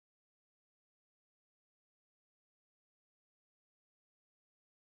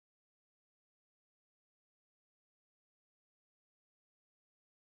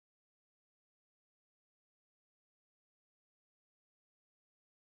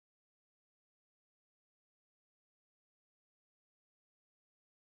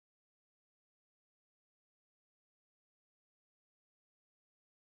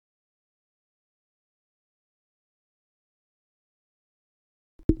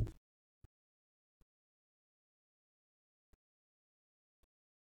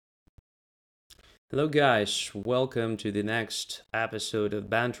Hello, guys. Welcome to the next episode of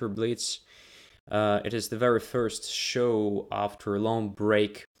Banter Blitz. It is the very first show after a long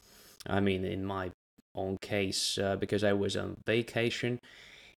break. I mean, in my own case, because I was on vacation.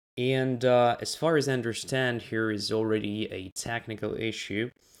 And as far as I understand, here is already a technical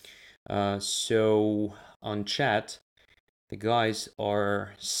issue. So on chat, the guys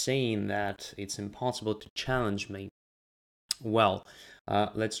are saying that it's impossible to challenge me. Well,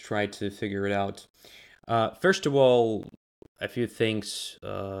 let's try to figure it out. First of all, a few things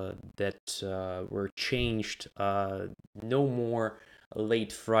that were changed. No more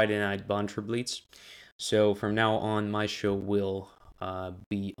late Friday night Banter Blitz. So from now on, my show will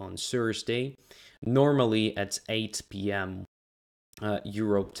be on Thursday, normally at 8 p.m.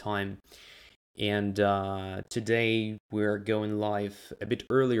 Europe time. And today we're going live a bit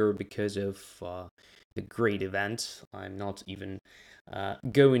earlier because of the great event. I'm not even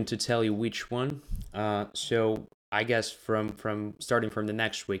going to tell you which one. So I guess from starting from the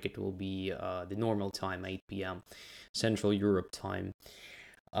next week, it will be the normal time, 8 p.m. Central Europe time.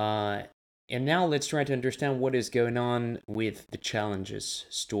 Uh, and now let's try to understand what is going on with the challenges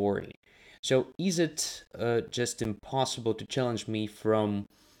story. So is it just impossible to challenge me from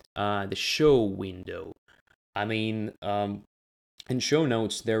the show window? I mean, in show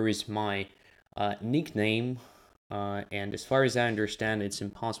notes there is my nickname, and as far as I understand, it's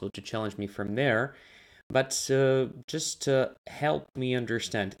impossible to challenge me from there. But just to help me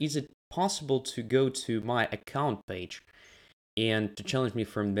understand, is it possible to go to my account page and to challenge me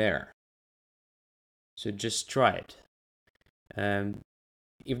from there? So just try it. Um,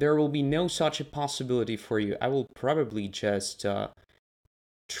 if there will be no such a possibility for you, I will probably just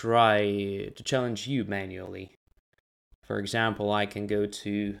try to challenge you manually. For example, I can go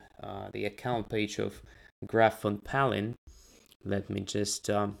to the account page of Graf von Palin. Let me just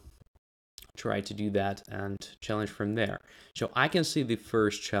try to do that and challenge from there. So I can see the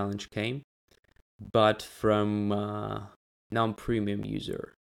first challenge came, but from non-premium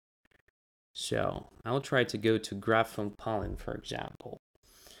user. So I'll try to go to Graf von Palin, for example.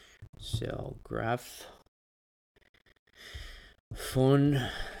 So Graf von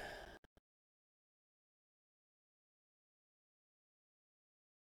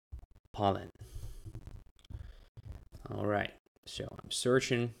Palin. All right. So I'm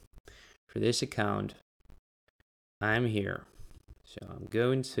searching for this account. I'm here. So I'm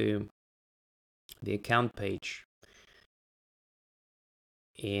going to the account page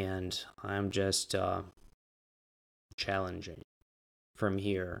and I'm just challenging from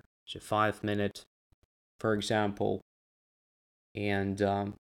here. So 5 minute, for example, and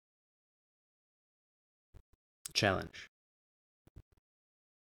challenge.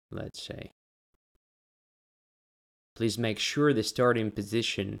 Let's say, please make sure the starting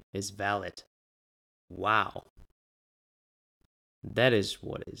position is valid. Wow, that is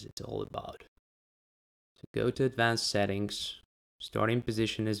what is it all about. So go to advanced settings. Starting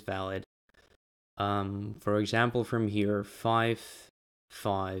position is valid. For example, from here, 5,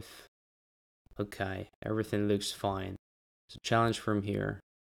 5. Okay, everything looks fine. So challenge from here.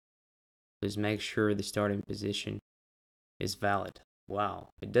 Please make sure the starting position is valid. Wow,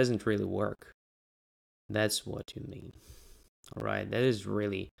 it doesn't really work. That's what you mean. Alright, that is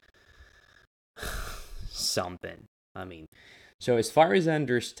really something. I mean, so as far as I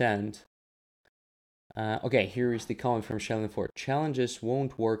understand, okay, here is the comment from Sheldon Ford. Challenges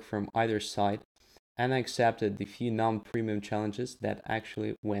won't work from either side, and I accepted the few non-premium challenges that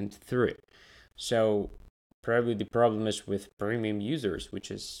actually went through. So probably the problem is with premium users,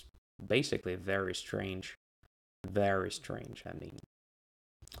 which is basically very strange. Very strange. I mean,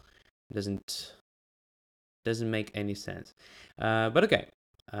 doesn't make any sense. But okay.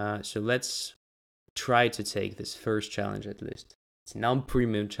 So let's try to take this first challenge at least. It's a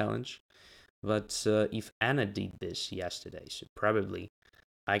non-premium challenge, but if Anna did this yesterday, so probably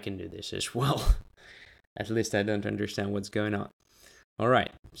I can do this as well. At least I don't understand what's going on. All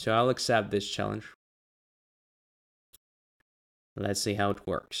right, so I'll accept this challenge. Let's see how it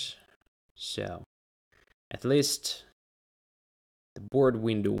works. So, at least the board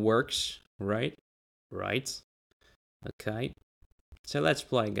window works, right? Right. Okay. So let's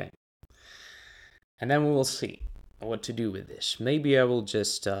play a game. And then we will see what to do with this. Maybe I will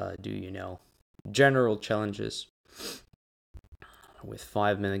just do, general challenges with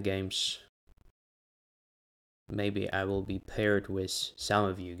 5 minute games. Maybe I will be paired with some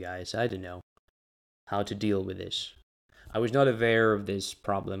of you guys. I don't know how to deal with this. I was not aware of this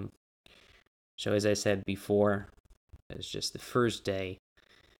problem. So as I said before, it's just the first day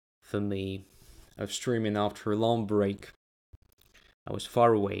for me of streaming after a long break. I was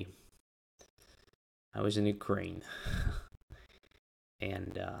far away. I was in Ukraine.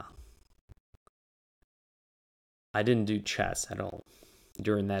 And I didn't do chess at all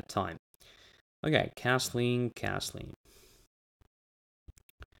during that time. Okay, castling.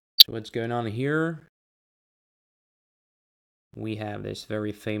 So what's going on here? We have this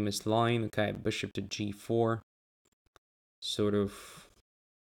very famous line. Okay, bishop to g4. Sort of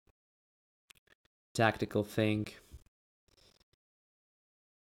tactical thing.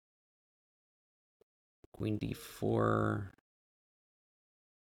 Queen d4.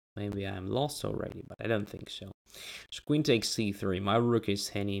 Maybe I'm lost already, but I don't think so. So queen takes c3. My rook is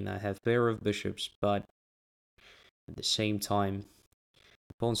hanging. I have pair of bishops, but at the same time,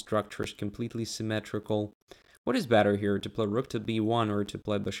 the pawn structure is completely symmetrical. What is better here, to play rook to b1 or to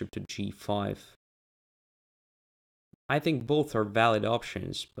play bishop to g5? I think both are valid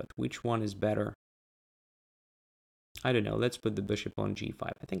options, but which one is better? I don't know. Let's put the bishop on g5.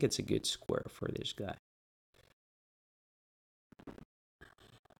 I think it's a good square for this guy.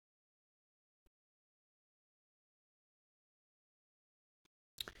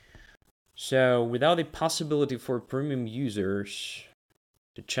 So, without a possibility for premium users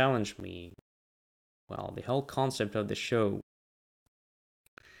to challenge me, well, the whole concept of the show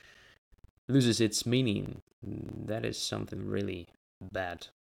loses its meaning. That is something really bad,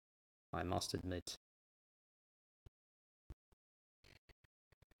 I must admit.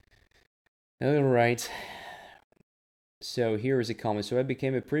 Alright. So here is a comment. So I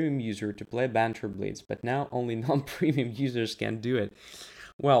became a premium user to play Banter Blitz, but now only non-premium users can do it.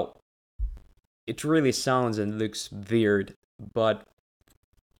 Well, it really sounds and looks weird, but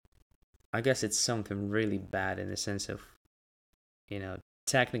I guess it's something really bad in the sense of,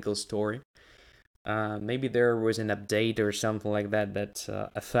 technical story. Maybe there was an update or something like that that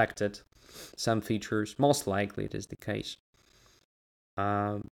affected some features. Most likely it is the case.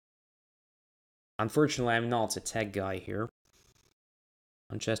 Unfortunately, I'm not a tech guy here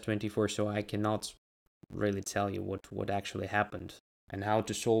on Chess24, so I cannot really tell you what actually happened and how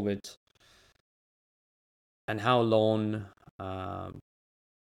to solve it and how long can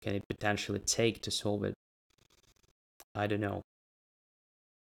it potentially take to solve it. I don't know.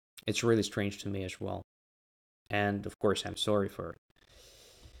 It's really strange to me as well. And of course, I'm sorry for it.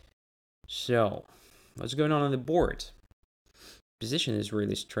 So, what's going on the board? Position is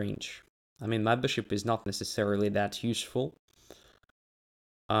really strange. I mean, my bishop is not necessarily that useful.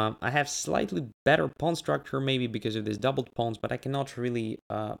 I have slightly better pawn structure, maybe because of this doubled pawns, but I cannot really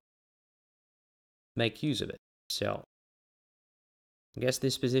make use of it. So, I guess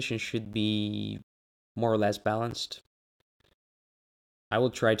this position should be more or less balanced. I will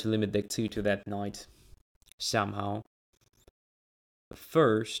try to limit deck 2 to that knight somehow. But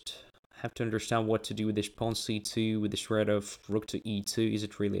first, I have to understand what to do with this pawn c2, with the threat of rook to e2. Is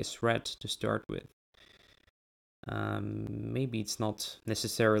it really a threat to start with? Maybe it's not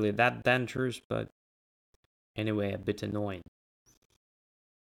necessarily that dangerous, but anyway, a bit annoying.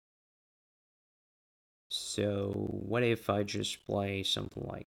 So what if I just play something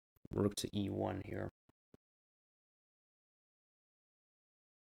like rook to e1 here?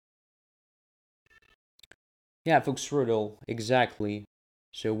 Yeah, Fuchsrudel, exactly.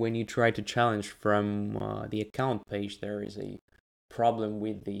 So when you try to challenge from the account page, there is a problem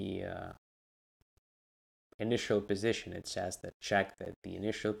with the initial position. It says that check that the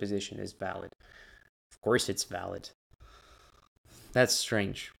initial position is valid. Of course it's valid. That's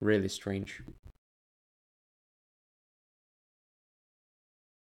strange, really strange.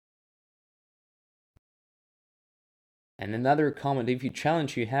 And another comment, if you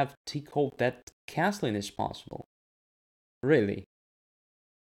challenge, you have to hope that castling is possible. Really?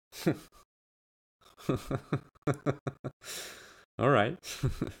 All right.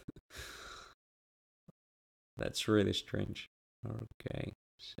 That's really strange. Okay,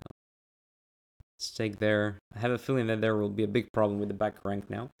 so let's take there. I have a feeling that there will be a big problem with the back rank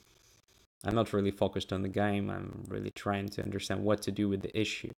now. I'm not really focused on the game. I'm really trying to understand what to do with the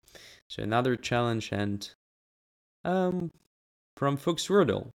issue. So another challenge and from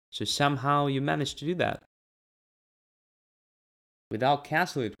Fuchsrudel. So somehow you managed to do that. Without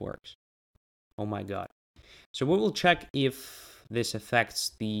castle it works. Oh my god. So we will check if this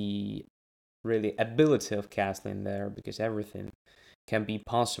affects the really ability of castling there, because everything can be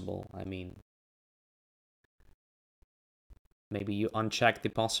possible. I mean, maybe you uncheck the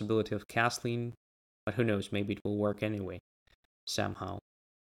possibility of castling, but who knows, maybe it will work anyway, somehow.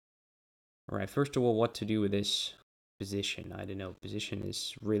 Alright, first of all, what to do with this position? I don't know, position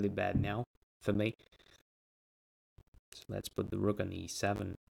is really bad now for me. So let's put the rook on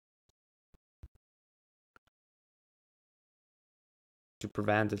e7 to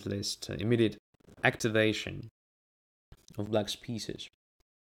prevent at least immediate activation of black's pieces.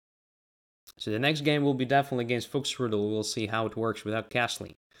 So the next game will be definitely against Fuchsrudel. We'll see how it works without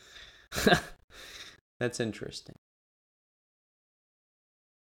castling. That's interesting.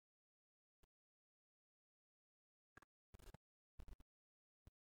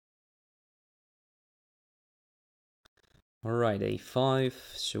 Alright, a5.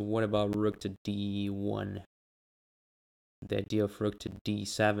 So what about rook to d1? The idea of rook to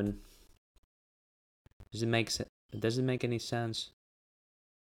d7. Does it make any sense?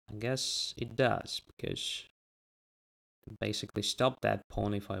 I guess it does, because I basically stop that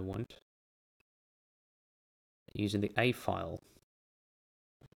pawn if I want, using the A file.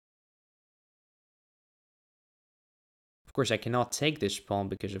 Of course, I cannot take this pawn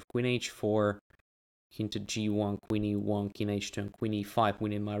because of queen h4, king to g1, queen e1, king h2, and queen e5,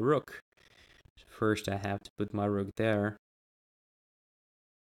 winning my rook. So first I have to put my rook there.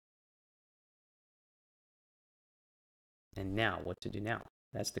 And now, what to do now?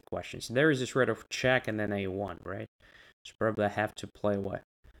 That's the question. So there is this threat of check and then a1, right? So probably I have to play what?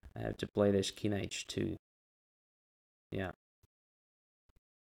 I have to play this king h2. Yeah.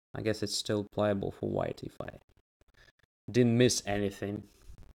 I guess it's still playable for white if I didn't miss anything.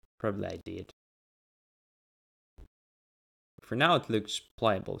 Probably I did. For now it looks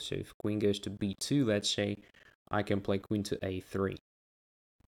playable, so if queen goes to b2, let's say, I can play queen to a3.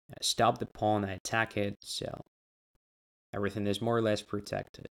 I stop the pawn, I attack it, so everything is more or less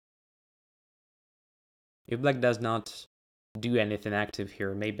protected. If black does not do anything active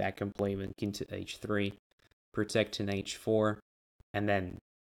here, maybe I can play even king to h3, protecting h4, and then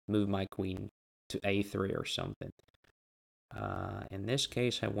move my queen to a3 or something. In this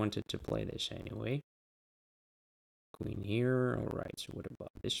case, I wanted to play this anyway. Queen here. Alright, so what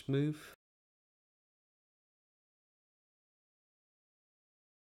about this move?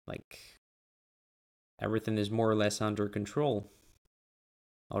 Like, everything is more or less under control.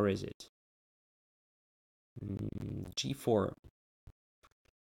 Or is it? G4.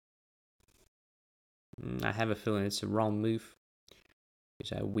 I have a feeling it's a wrong move,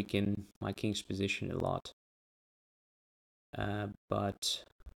 because I weaken my king's position a lot. But,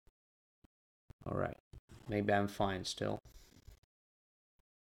 alright. Maybe I'm fine still.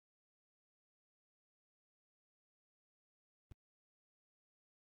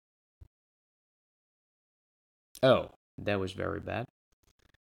 Oh, that was very bad.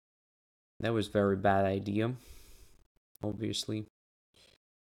 That was very bad idea, obviously.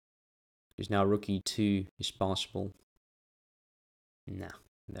 Because now rook e2 is possible. No,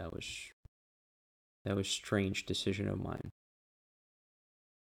 that was strange decision of mine.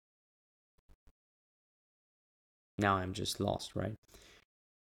 Now I'm just lost, right?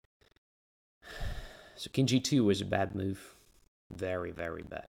 So king g2 was a bad move. Very, very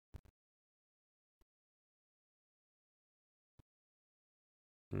bad.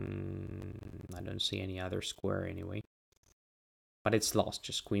 I don't see any other square anyway. But it's lost,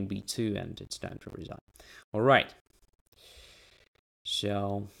 just queen b2, and it's time to resign. All right.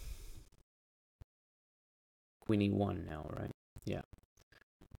 So queen e1 now, right? Yeah.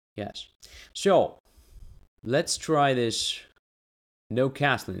 Yes. So let's try this no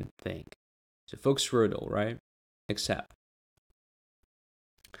castling thing. So Fuchsrudel, right? Except,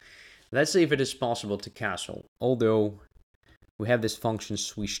 let's see if it is possible to castle, although we have this function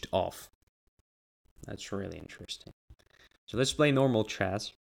switched off. That's really interesting. So let's play normal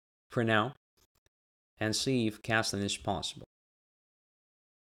chess for now and see if castling is possible.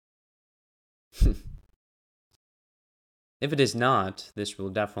 If it is not, this will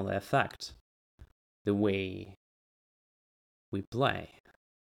definitely affect the way we play.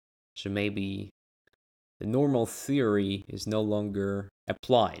 So maybe the normal theory is no longer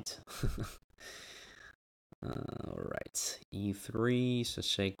applied. Alright, e3, so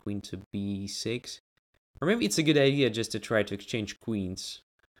say queen to b6. Or maybe it's a good idea just to try to exchange queens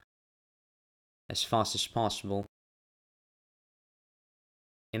as fast as possible.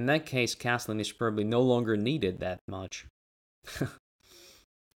 In that case, castling is probably no longer needed that much.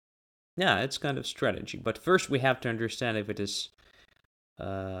 Yeah, it's kind of strategy. But first we have to understand if it is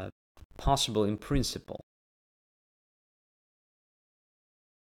possible in principle.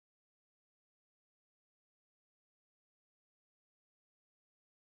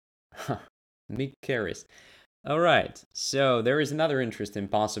 Mick carries. Alright, so there is another interesting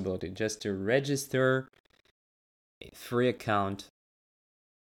possibility, just to register a free account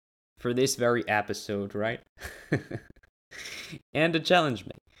for this very episode, right? And to challenge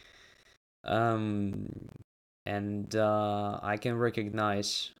me. And I can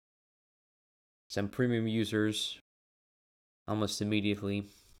recognize some premium users almost immediately.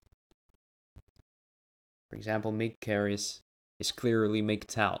 For example, mid-care is clearly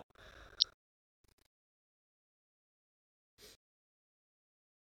mid-tau.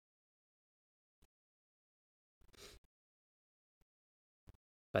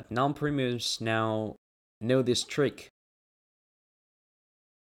 But non-premiums now know this trick.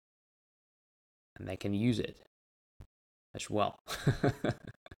 And they can use it as well.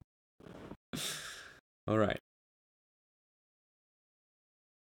 All right.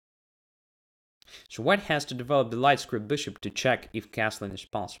 So white has to develop the light square bishop to check if castling is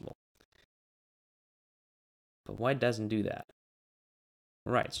possible. But white doesn't do that.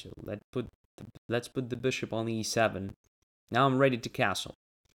 All right, so let's put the bishop on e7. Now I'm ready to castle.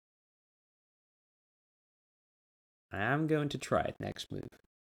 I'm going to try it next move.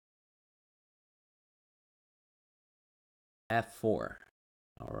 f4.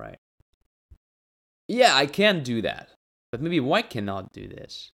 All right. Yeah, I can do that. But maybe white cannot do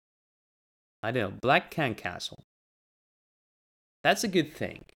this. I don't know. Black can castle. That's a good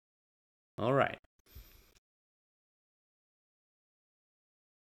thing. All right.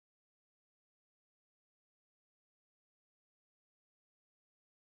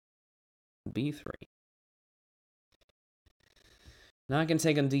 b3. Now I can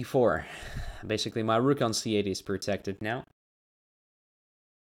take on d4. Basically, my rook on c8 is protected now.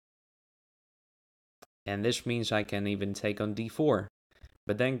 And this means I can even take on d4.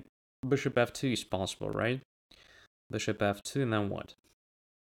 But then bishop f2 is possible, right? Bishop f2, and then what?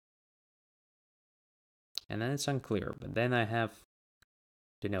 And then it's unclear. But then I have,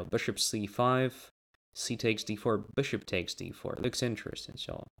 you know, bishop c5, c takes d4, bishop takes d4. Looks interesting,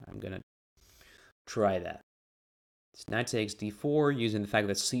 so I'm going to try that. So knight takes d4, using the fact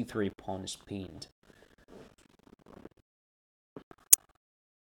that c3 pawn is pinned.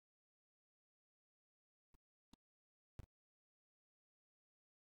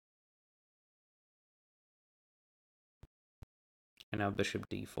 And now bishop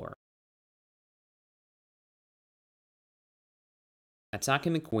d4.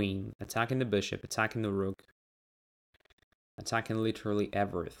 Attacking the queen, attacking the bishop, attacking the rook, attacking literally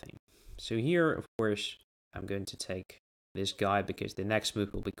everything. So here, of course, I'm going to take this guy because the next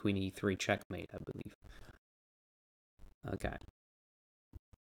move will be queen e3 checkmate, I believe. Okay.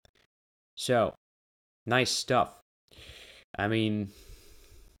 So, nice stuff. I mean,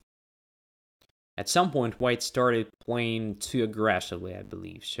 at some point, white started playing too aggressively, I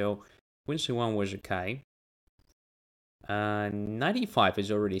believe. So, queen c1 was okay. Knight e5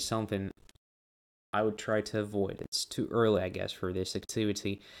 is already something I would try to avoid. It's too early, I guess, for this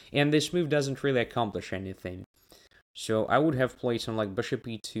activity. And this move doesn't really accomplish anything. So I would have played some like bishop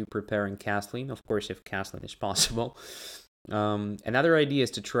e2 preparing castling, of course, if castling is possible. Another idea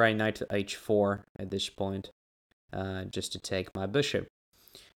is to try knight to h4 at this point, just to take my bishop.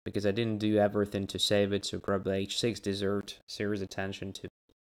 Because I didn't do everything to save it, so probably h6 deserved serious attention to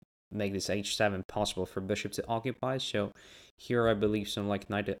make this h7 possible for bishop to occupy. So here I believe some like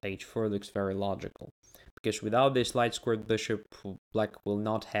knight to h4 looks very logical. Because without this light squared bishop, black will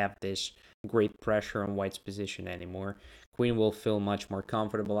not have this great pressure on white's position anymore. Queen will feel much more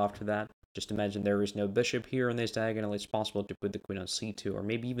comfortable after that. Just imagine there is no bishop here on this diagonal. It's possible to put the queen on c2 or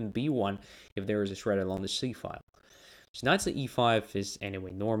maybe even b1 if there is a threat along the c file. So knight to e5 is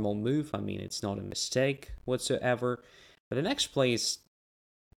anyway normal move. I mean, it's not a mistake whatsoever. But the next play is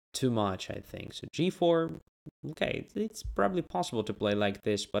too much, I think. So g4, okay, it's probably possible to play like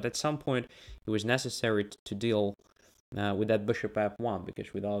this, but at some point it was necessary to deal with that bishop f1,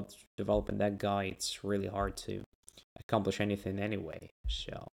 because without developing that guy, it's really hard to accomplish anything anyway.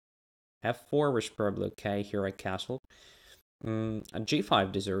 So f4 was probably okay. Here I castled. And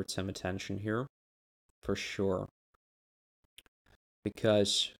g5 deserves some attention here, for sure.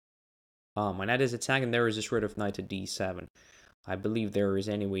 Because my knight is attacking, there is this rid of knight to d7. I believe there is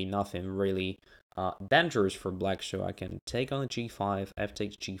anyway nothing really dangerous for black, so I can take on g5, f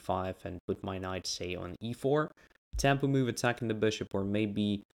takes g5, and put my knight, say, on e4. Tempo move attacking the bishop, or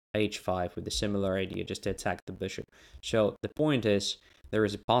maybe h5 with a similar idea, just to attack the bishop. So the point is, there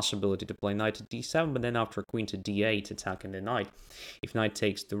is a possibility to play knight to d7, but then after queen to d8, attacking the knight. If knight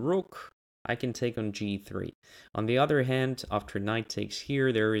takes the rook, I can take on g3. On the other hand, after knight takes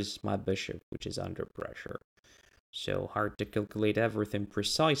here, there is my bishop, which is under pressure. So hard to calculate everything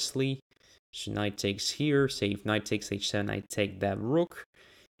precisely. So knight takes here. Say if knight takes h7, I take that rook.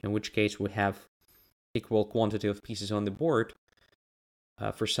 In which case we have equal quantity of pieces on the board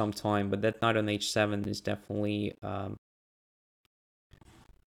for some time. But that knight on h7 is definitely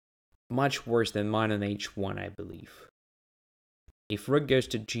much worse than mine on h1, I believe. If rook goes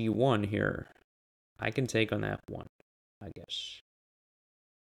to g1 here, I can take on f1, I guess.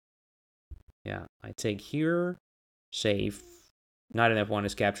 Yeah, I take here. Say if knight on f1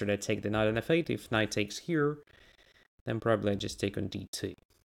 is captured, I take the knight on f8. If knight takes here, then probably I just take on d2.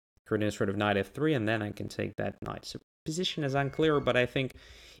 Creating sort of knight f3, and then I can take that knight. So position is unclear, but I think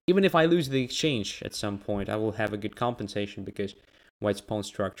even if I lose the exchange at some point, I will have a good compensation because white's pawn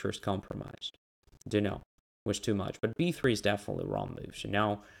structure is compromised. Don't know, was too much. But b3 is definitely a wrong move. So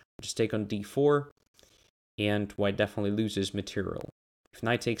now I just take on d4, and white definitely loses material. If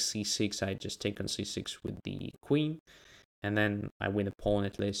knight takes c6, I just take on c6 with the queen, and then I win a pawn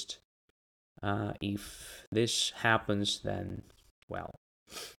at least. If this happens, then, well,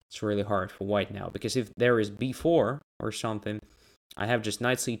 it's really hard for white now, because if there is b4 or something, I have just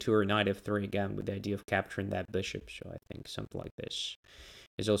knight c2 or knight f3 again with the idea of capturing that bishop. So I think something like this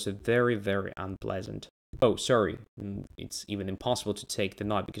is also very, very unpleasant. Oh, sorry, it's even impossible to take the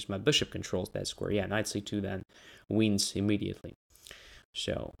knight because my bishop controls that square. Yeah, knight c2 then wins immediately.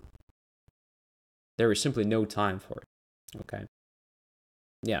 So there is simply no time for it. Okay.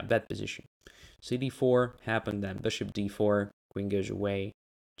 Yeah, bad position. cd4 happened, then bishop d4, queen goes away,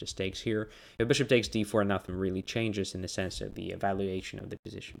 just takes here. If bishop takes d4, nothing really changes in the sense of the evaluation of the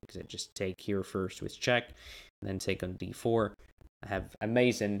position, because I just take here first with check, and then take on d4. I have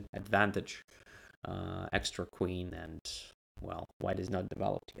amazing advantage, extra queen, and, well, white is not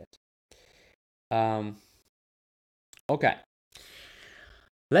developed yet. Okay.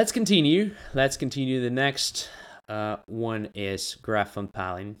 Let's continue. The next one is Graf von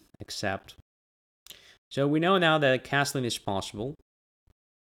Paline, accept. So we know now that castling is possible.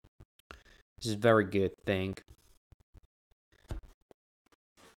 This is a very good thing.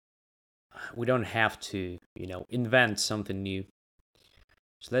 We don't have to, invent something new.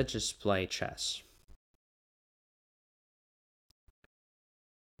 So let's just play chess.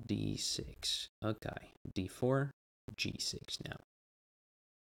 d6. Okay. d4, g6 now.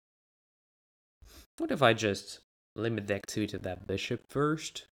 What if I just limit deck 2 to that bishop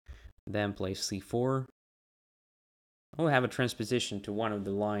first, then play c4? I'll have a transposition to one of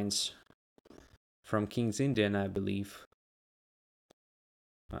the lines from King's Indian, I believe.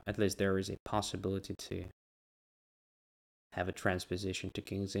 At least there is a possibility to have a transposition to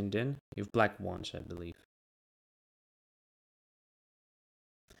King's Indian. If black wants, I believe.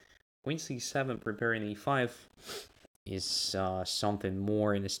 Queen c7 preparing e5 is something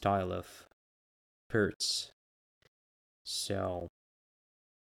more in the style of Pertz. So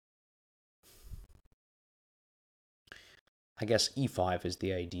I guess e5 is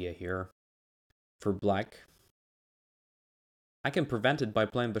the idea here for black. I can prevent it by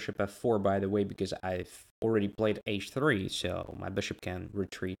playing bishop f4, by the way, because I've already played h3, so my bishop can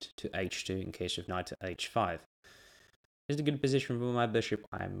retreat to h2 in case of knight to h5. Is it a good position for my bishop?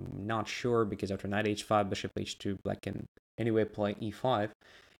 I'm not sure, because after knight h5, bishop h2, black can anyway play e5,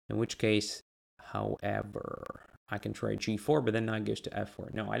 in which case, however, I can try g4, but then knight goes to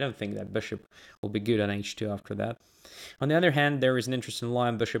f4. No, I don't think that bishop will be good on h2 after that. On the other hand, there is an interesting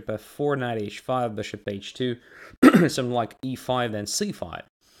line, bishop f4, knight h5, bishop h2, something like e5, then c5,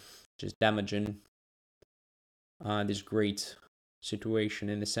 just damaging this great situation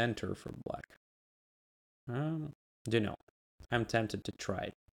in the center for black. Don't know. I'm tempted to try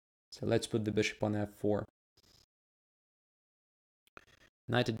it. So let's put the bishop on f4.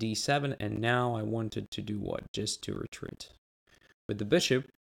 Knight to d7, and now I wanted to do what? Just to retreat. With the bishop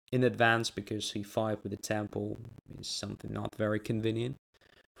in advance, because c5 with the tempo is something not very convenient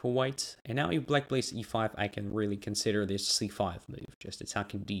for white. And now if black plays e5, I can really consider this c5 move, just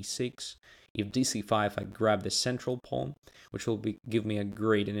attacking d6. If dc5, I grab the central pawn, which will give me a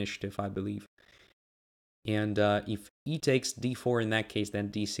great initiative, I believe. And if e takes d4 in that case, then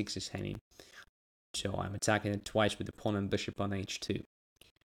d6 is hanging. So I'm attacking it twice with the pawn and bishop on h2.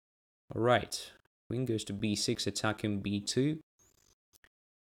 Alright, queen goes to b6, attacking b2.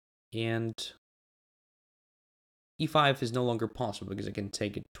 And e5 is no longer possible because I can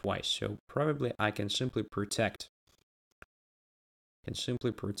take it twice. So probably I can simply protect.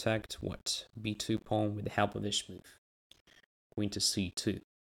 What? b2 pawn with the help of this move. Queen to c2.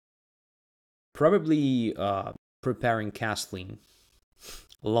 Probably preparing castling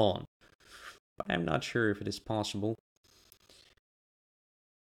long. But I'm not sure if it is possible.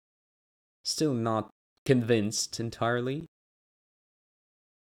 Still not convinced entirely.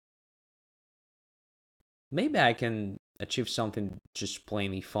 Maybe I can achieve something just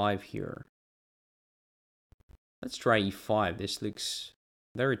playing e5 here. Let's try e5. This looks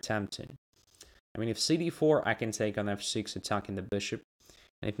very tempting. I mean, if cd4, I can take on f6, attacking the bishop.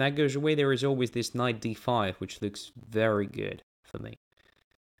 And if that goes away, there is always this knight d5, which looks very good for me.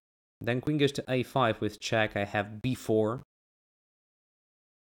 Then queen goes to a5 with check. I have b4.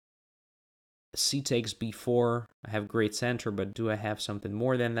 C takes b4. I have great center, but do I have something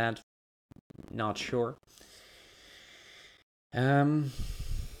more than that? Not sure.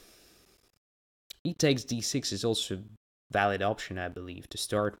 E takes d6 is also a valid option, I believe, to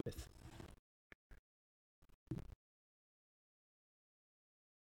start with.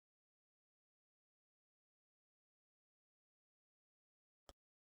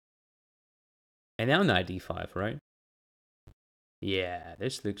 And now knight d5, right? Yeah,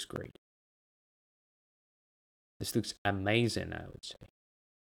 this looks great. This looks amazing, I would say.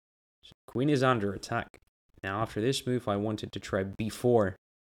 So queen is under attack. Now after this move, I wanted to try b4.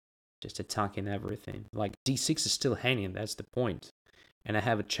 Just attacking everything. Like d6 is still hanging, that's the point. And I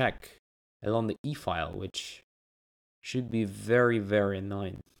have a check along the e file, which should be very, very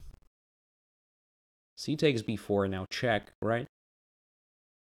annoying. C takes b4, now check, right?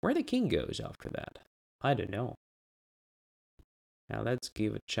 Where the king goes after that, I don't know. Now let's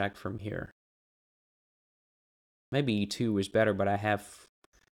give a check from here. Maybe e2 is better, but I have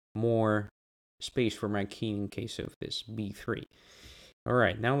more space for my king in case of this b3. All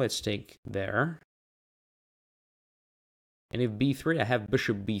right, now let's take there. And if b3, I have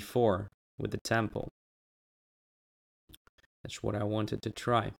bishop b4 with the temple. That's what I wanted to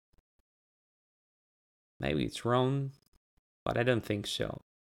try. Maybe it's wrong, but I don't think so.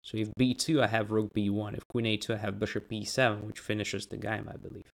 So if b2, I have rook b1. If queen a2, I have bishop e7, which finishes the game, I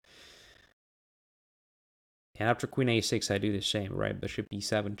believe. And after queen a6, I do the same, right? Bishop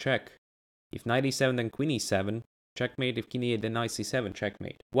e7, check. If knight e7, then queen e7, checkmate. If king e8, then knight c7,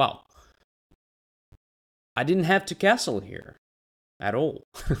 checkmate. Wow. I didn't have to castle here at all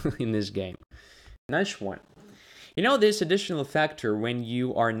in this game. Nice one. You know, this additional factor, when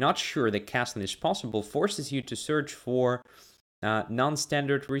you are not sure that castling is possible, forces you to search for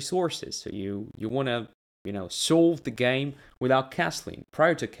non-standard resources. So you want to, solve the game without castling,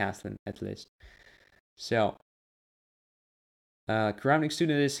 prior to castling at least. So, Ceramic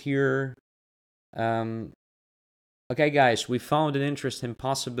Student is here. Okay, guys, we found an interesting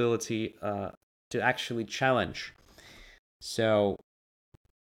possibility to actually challenge. So,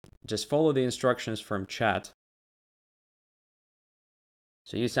 just follow the instructions from chat.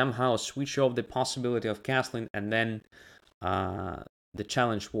 So you somehow switch off the possibility of castling, and then the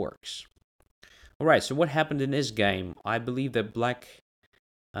challenge works. All right, so what happened in this game? I believe that black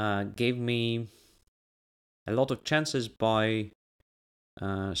gave me a lot of chances by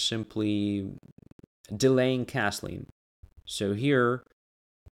simply delaying castling. So here,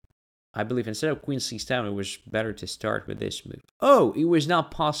 I believe instead of queen c7, it was better to start with this move. Oh, it was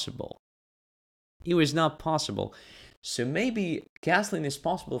not possible. It was not possible. So maybe castling is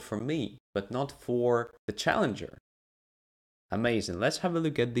possible for me, but not for the challenger. Amazing. Let's have a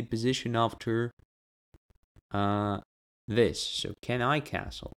look at the position after this. So can I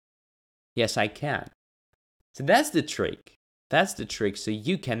castle? Yes, I can. So that's the trick. That's the trick. So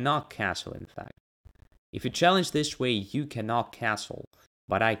you cannot castle, in fact. If you challenge this way, you cannot castle,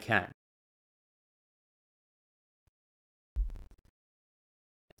 but I can.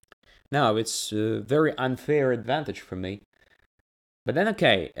 Now, it's a very unfair advantage for me. But then,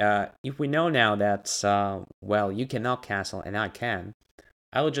 okay, if we know now that, well, you cannot castle and I can,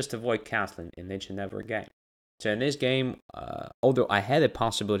 I will just avoid castling in each and every game. So in this game, although I had a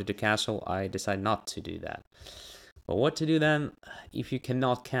possibility to castle, I decided not to do that. But what to do then if you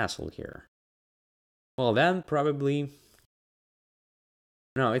cannot castle here? Well, then probably...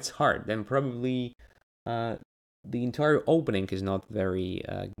 No, it's hard. Then probably the entire opening is not very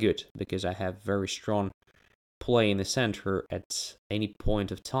good, because I have very strong play in the center at any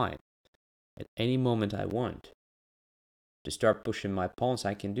point of time. At any moment I want to start pushing my pawns,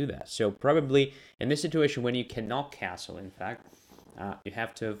 I can do that. So probably in this situation when you cannot castle, in fact, you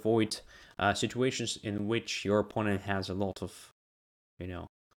have to avoid situations in which your opponent has a lot of,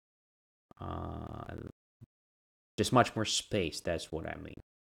 just much more space. That's what I mean.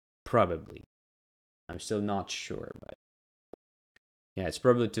 Probably. I'm still not sure, but yeah, it's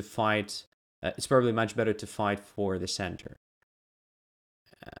probably to fight. It's probably much better to fight for the center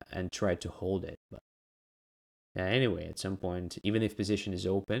and try to hold it. But anyway, at some point, even if position is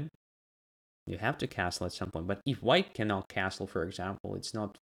open, you have to castle at some point. But if white cannot castle, for example, it's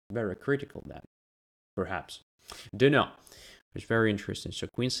not very critical then, perhaps. Don't know. It's very interesting. So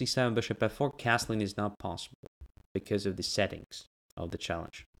queen c7, bishop f4, castling is not possible because of the settings of the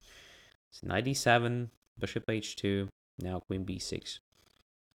challenge. So knight e7, bishop h2, now queen b6.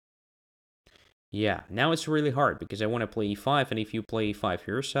 Yeah, now it's really hard because I want to play e5, and if you play e5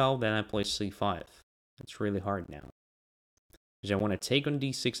 yourself, then I play c5. It's really hard now. Because I want to take on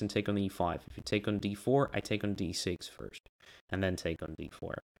d6 and take on e5. If you take on d4, I take on d6 first, and then take on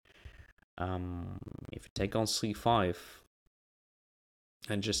d4. If you take on c5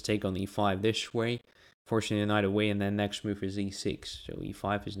 and just take on e5 this way, forcing the knight away, and then next move is e6. So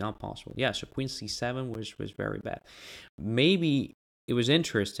e5 is not possible. Yeah, so queen c7 was very bad. Maybe it was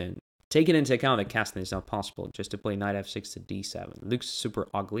interesting, taking into account that castling is not possible, just to play knight f6 to d7. It looks super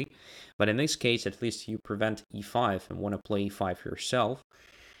ugly, but in this case, at least you prevent e5 and want to play e5 yourself.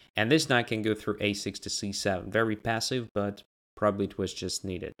 And this knight can go through a6 to c7. Very passive, but probably it was just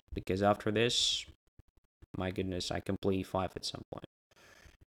needed. Because after this, my goodness, I can play e5 at some point.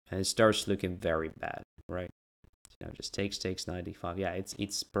 And it starts looking very bad, right? So now just takes, knight d5. Yeah,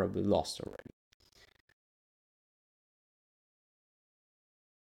 it's probably lost already.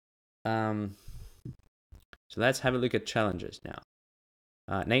 So let's have a look at challenges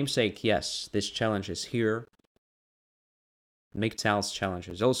now. Namesake, yes, this challenge is here. MGTOW's challenge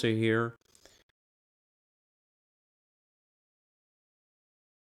is also here.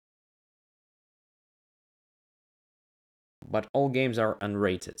 But all games are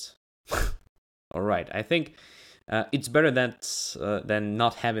unrated. All right, I think it's better than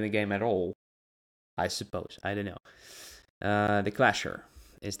not having a game at all, I suppose. I don't know. The Clasher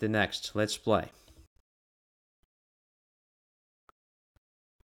is the next. Let's play.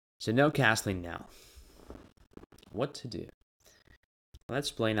 So no castling now. What to do?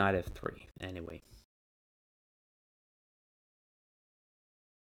 Let's play knight f3 anyway.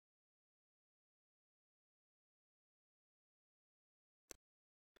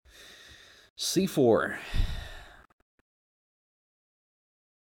 c4.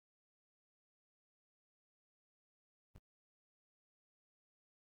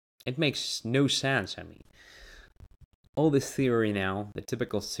 It makes no sense, I mean. All this theory now, the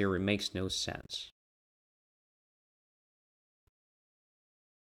typical theory, makes no sense.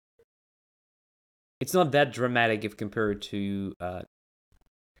 It's not that dramatic if compared to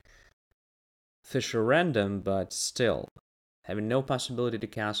Fischer Random, but still, having no possibility to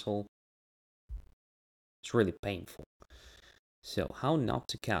castle, it's really painful. So, how not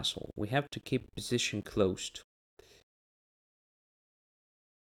to castle? We have to keep position closed.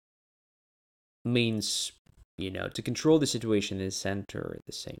 Means, to control the situation in the center at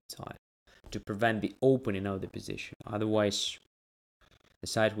the same time, to prevent the opening of the position. Otherwise, the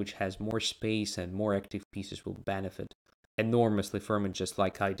side which has more space and more active pieces will benefit enormously from it, just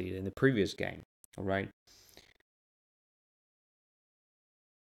like I did in the previous game. All right.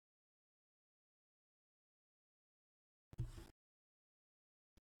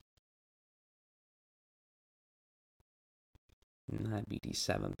 Knight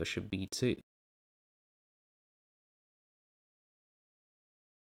bd7, bishop b2.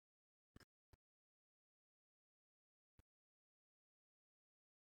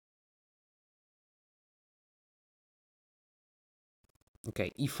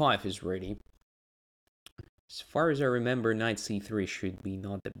 Okay, e5 is ready. As far as I remember, knight c3 should be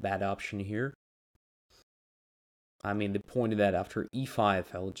not the bad option here. I mean, the point is that after e5,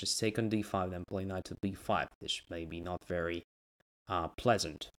 I will just take on d5, then play knight to b5. This may be not very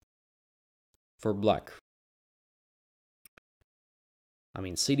pleasant for black. I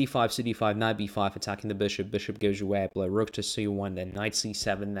mean, cd5, knight b5, attacking the bishop. Bishop goes away, I play rook to c1, then knight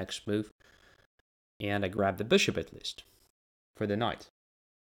c7 next move. And I grab the bishop at least for the knight.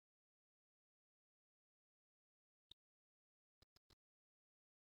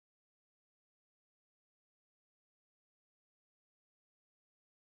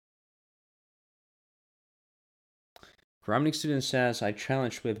 Kramnik student says, I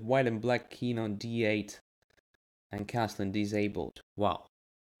challenged with white and black king on d8 and castling disabled. Wow.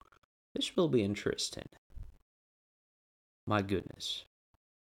 This will be interesting. My goodness.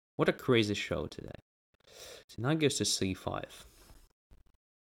 What a crazy show today. So now goes to c5.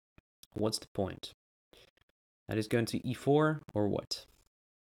 What's the point? That is going to e4 or what?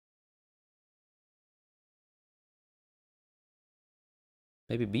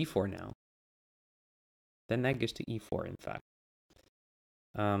 Maybe b4 now. Then that goes to e4, in fact.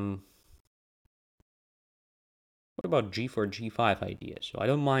 What about g4, g5 ideas? So I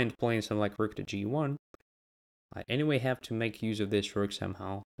don't mind playing something like rook to g1. I anyway have to make use of this rook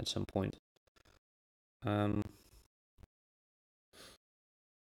somehow at some point. b4.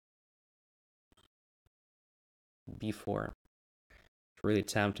 It's really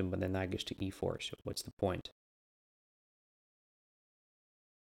tempting, but then that goes to e4, so what's the point?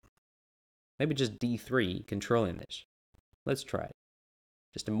 Maybe just d3, controlling this. Let's try it.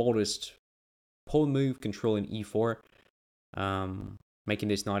 Just a modest pawn move, controlling e4. Making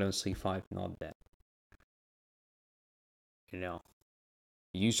this knight on c5 not that,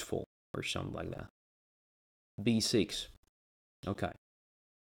 useful or something like that. b6. Okay.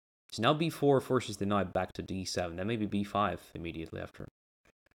 So now b4 forces the knight back to d7. Then maybe b5 immediately after.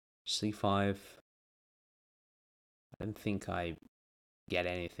 c5. I don't think I get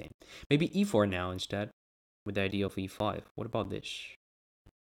anything. Maybe e4 now instead, with the idea of e5. What about this?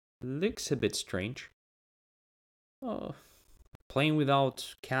 Looks a bit strange. Oh, playing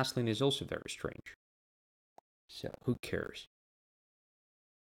without castling is also very strange. So, who cares?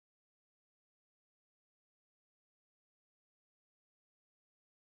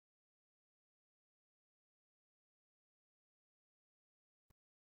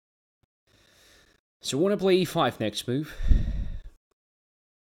 So, I want to play e5 next move.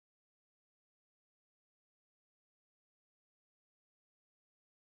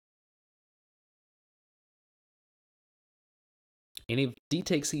 And if d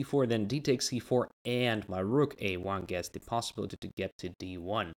takes e4, then d takes e4 and my rook a1 gets the possibility to get to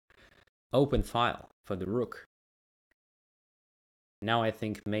d1. Open file for the rook. Now I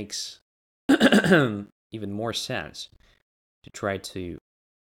think makes even more sense to try to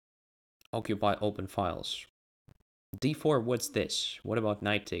occupy open files. d4, what's this? What about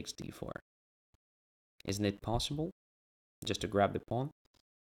knight takes d4? Isn't it possible just to grab the pawn?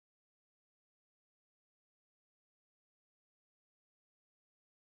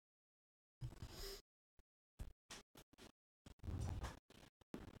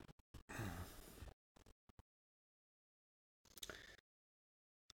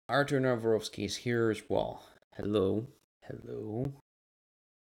 Andrey Ostrovskiy is here as well. Hello. Hello.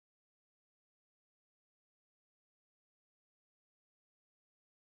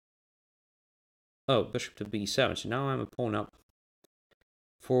 Oh, bishop to b7. So now I'm a pawn up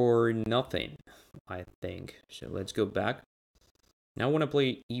for nothing, I think. So let's go back. Now I want to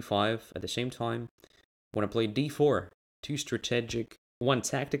play e5 at the same time. I want to play d4. Two strategic, one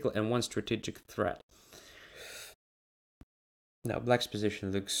tactical and one strategic threat. Now black's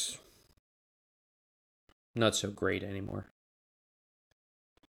position looks not so great anymore.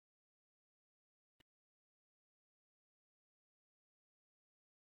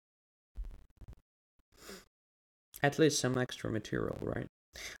 At least some extra material, right?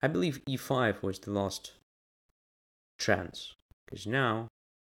 I believe e5 was the last chance, because now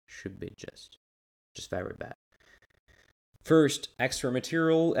should be just very bad. First, extra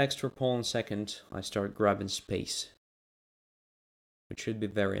material, extra pawn. Second, I start grabbing space, which should be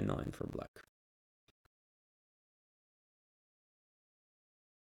very annoying for black.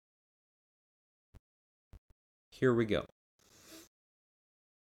 Here we go.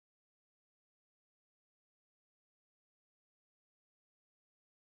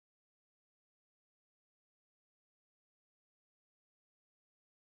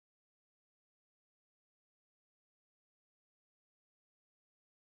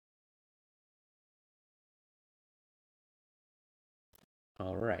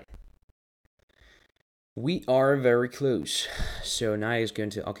 All right. We are very close. So now he's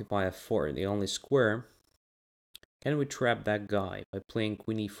going to occupy f4, the only square. Can we trap that guy by playing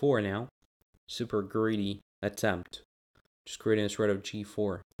queen e4 now? Super greedy attempt. Just creating a threat of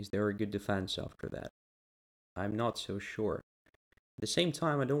g4. Is there a good defense after that? I'm not so sure. At the same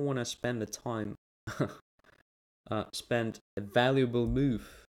time, I don't want to spend the time, spend a valuable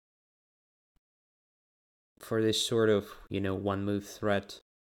move for this sort of, one move threat.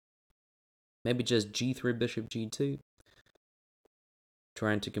 Maybe just g3, bishop g2.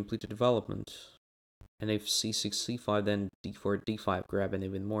 Trying to complete the development. And if c6, c5, then d4, d5, grabbing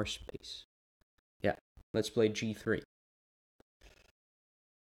even more space. Yeah, let's play g3.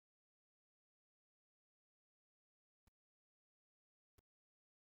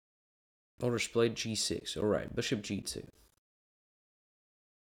 Others played g6. Alright, bishop g2.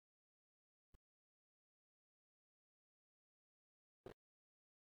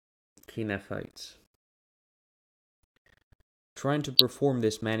 King f8. Trying to perform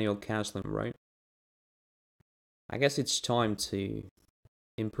this manual castling, right? I guess it's time to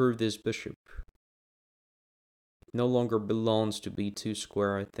improve this bishop. It no longer belongs to b2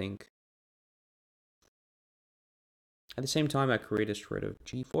 square, I think. At the same time, I create a threat of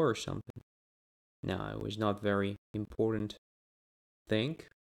g4 or something. No, it was not very important thing.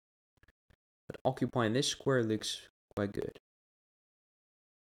 But occupying this square looks quite good.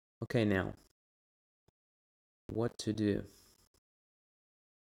 Okay, now. What to do?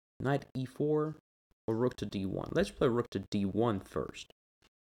 Knight e4 or rook to d1? Let's play rook to d1 first.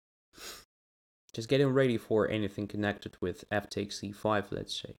 Just getting ready for anything connected with f takes e5,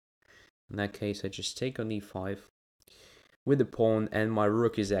 let's say. In that case, I just take on e5 with the pawn and my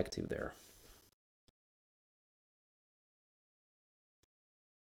rook is active there.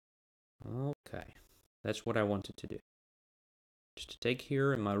 Okay, that's what I wanted to do. just to take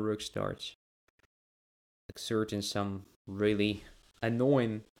here, and my rook starts exerting some really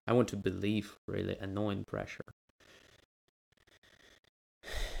annoying, I want to believe, really annoying pressure.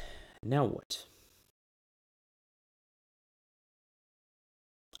 Now what?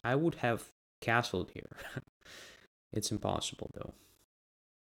 I would have castled here. It's impossible, though.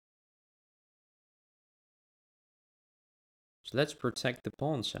 So let's protect the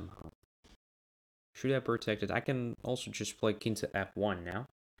pawn somehow. Should I protect it? I can also just play king to f1 now.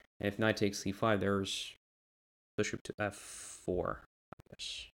 And if knight takes c5, there's bishop to f4, I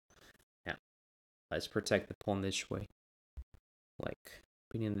guess. Yeah. Let's protect the pawn this way. Like,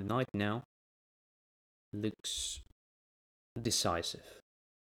 pinning the knight now looks decisive.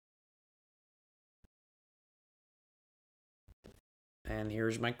 And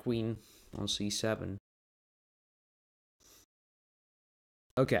here's my queen on c7.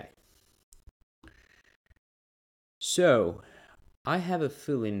 Okay. So, I have a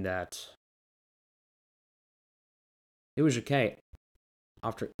feeling that it was okay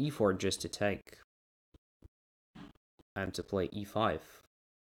after e4 just to take and to play e5.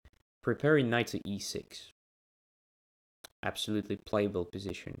 Preparing knight to e6. Absolutely playable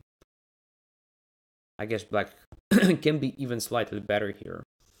position. I guess black can be even slightly better here,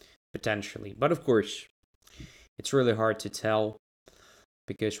 potentially. But of course, it's really hard to tell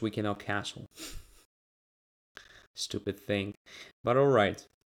because we cannot castle. Stupid thing. But alright.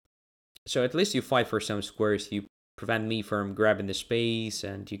 So at least you fight for some squares. You prevent me from grabbing the space,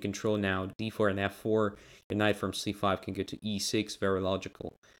 and you control now d4 and f4. Your knight from c5 can go to e6. Very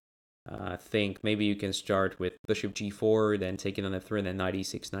logical. Think maybe you can start with bishop g4, then take it on f3, and then knight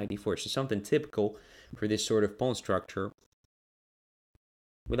e6, knight d4. So something typical for this sort of pawn structure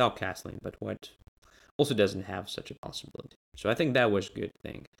without castling, but what also doesn't have such a possibility. So I think that was a good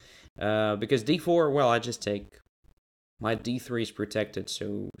thing. Because d4, well, I just take my d3 is protected,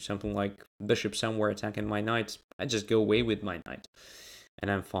 so something like bishop somewhere attacking my knight, I just go away with my knight, and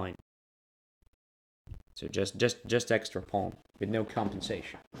I'm fine. So just extra pawn with no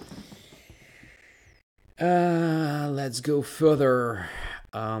compensation. Let's go further.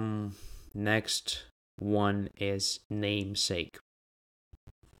 Next one is namesake.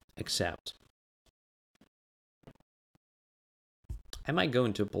 Accept. Am I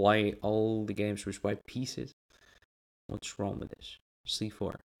going to play all the games with white pieces? What's wrong with this?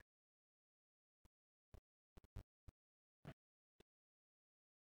 c4.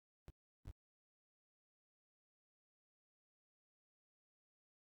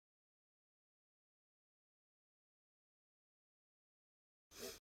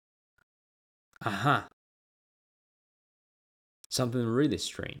 Aha. Something really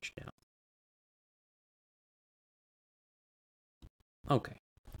strange now. Okay.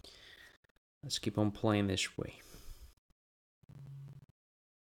 Let's keep on playing this way.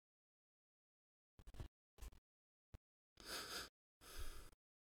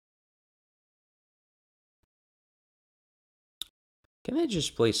 Can I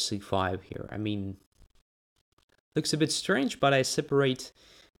just play c5 here? I mean, looks a bit strange, but I separate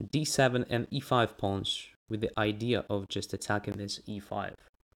d7 and e5 pawns with the idea of just attacking this e5.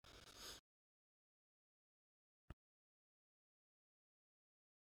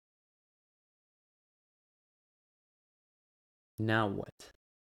 Now what?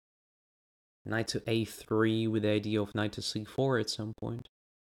 Knight to a3 with the idea of knight to c4 at some point.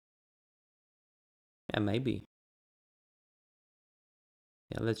 Yeah, maybe.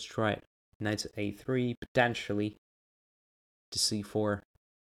 Yeah, let's try it. Knight to a3, potentially to c4.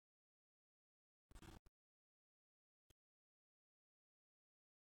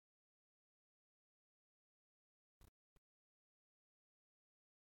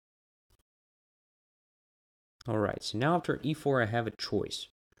 Alright, so now after e4 I have a choice.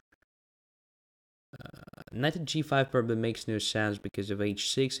 Knight to g5 probably makes no sense because of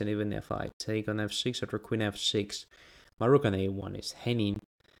h6, and even if I take on f6 after queen f6, my rook on a1 is hanging.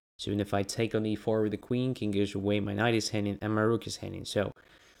 So even if I take on e4 with the queen, king goes away, my knight is hanging, and my rook is hanging. So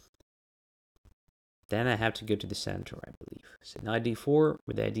then I have to go to the center, I believe. So knight d4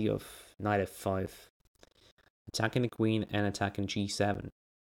 with the idea of knight f5, attacking the queen and attacking g7.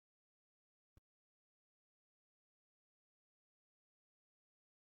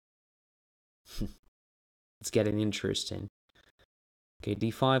 It's getting interesting. Okay,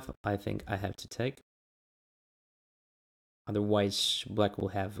 d5, I think I have to take. Otherwise, black will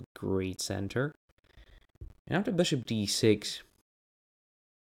have a great center. And after bishop d6,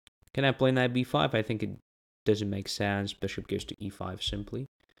 can I play knight b5? I think it doesn't make sense. Bishop goes to e5 simply.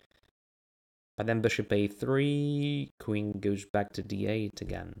 But then bishop a3, queen goes back to d8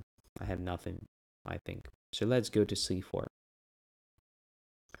 again. I have nothing, I think. So let's go to c4.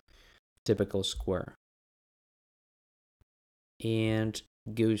 typical square. And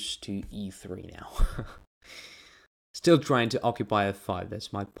goes to e3 now. Still trying to occupy f5,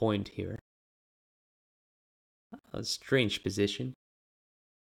 that's my point here. A strange position.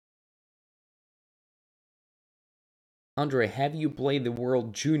 Andrey, have you played the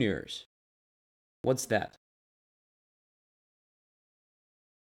World Juniors? What's that?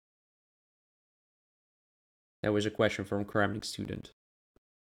 That was a question from Kramnik student.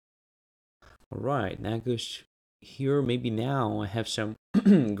 Alright, now goes here. Maybe now I have some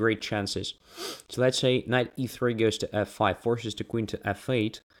great chances. So let's say knight e3 goes to f5, forces the queen to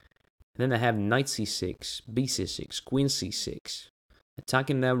f8. And then I have knight c6, b6, queen c6.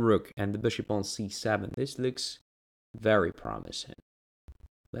 Attacking that rook and the bishop on c7. This looks very promising.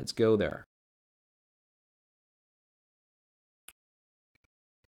 Let's go there.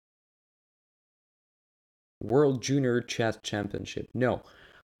 World Junior Chess Championship. No,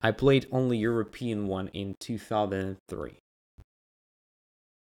 I played only European one in 2003.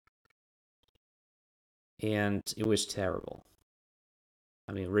 And it was terrible.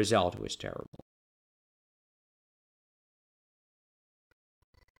 I mean, result was terrible.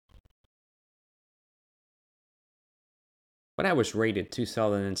 But I was rated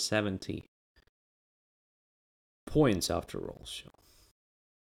 2070 points after all, so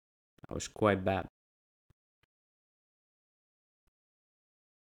I was quite bad.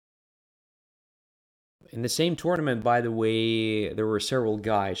 In the same tournament, by the way, there were several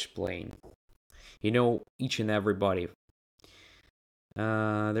guys playing. You know, each and everybody.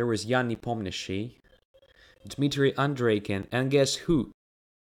 There was Jan Nepomniachtchi, Dmitry Andreykin, and guess who?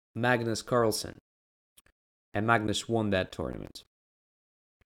 Magnus Carlsen. And Magnus won that tournament.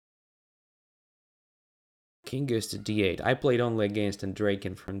 King goes to d8. I played only against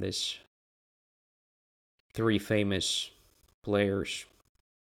Andreykin from this three famous players.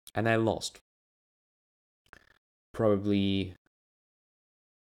 And I lost. Probably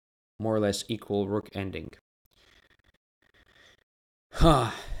more or less equal rook ending.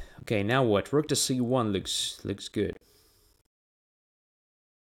 Huh. Okay, now what? Rook to c1 looks good.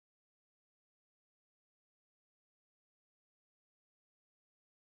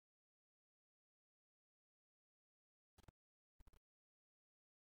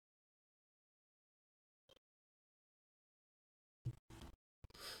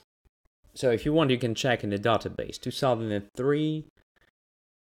 So if you want, you can check in the database. 2003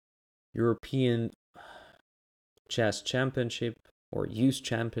 European Chess Championship or Youth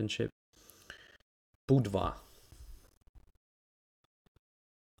Championship. Budva.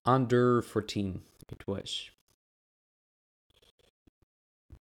 Under 14 it was.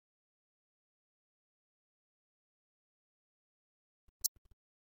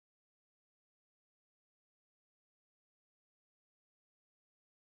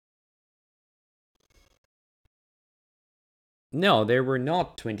 No, there were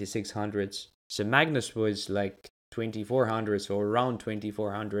not 2600s. So Magnus was like 2400s or around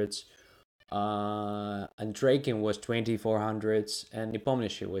 2400s. And Draken was 2400s, and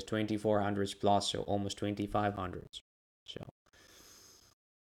Nepomniachtchi was 2400s plus, so almost 2500s. So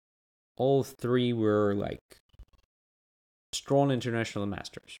all three were like strong international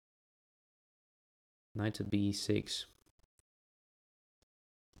masters. Knight to b6.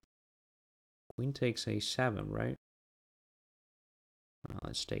 Queen takes a7, right?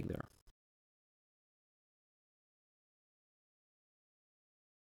 Let's take there.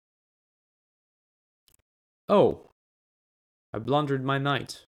 Oh, I blundered my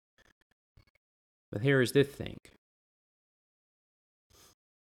knight. But here is the thing.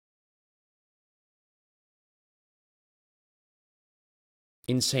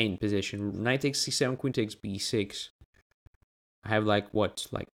 Insane position. Knight takes c7, queen takes b6. I have like what?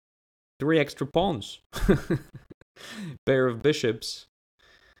 Like 3 extra pawns. Pair of bishops.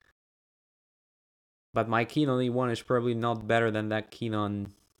 But my king on e1 is probably not better than that king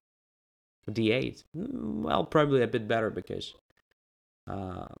on d8. Well, probably a bit better because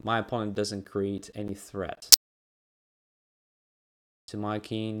my opponent doesn't create any threat to my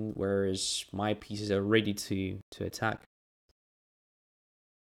king, whereas my pieces are ready to attack.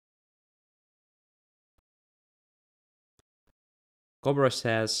 Cobra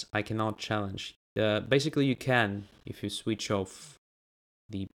says I cannot challenge. Basically, you can if you switch off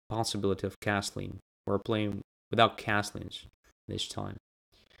the possibility of castling. We're playing without castlings this time.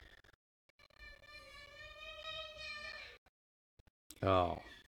 Oh.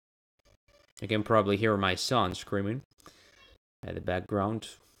 You can probably hear my son screaming at the background.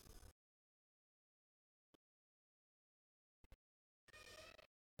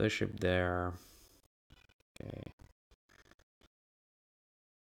 Bishop there. Okay.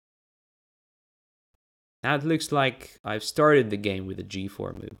 Now it looks like I've started the game with a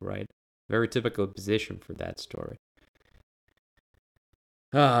g4 move, right? Very typical position for that story.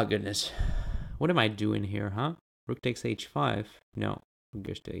 Oh, goodness. What am I doing here, huh? Rook takes h5. No, rook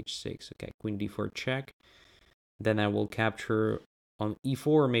goes to h6. Okay, queen d4 check. Then I will capture on e4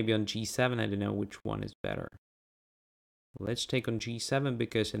 or maybe on g7. I don't know which one is better. Let's take on g7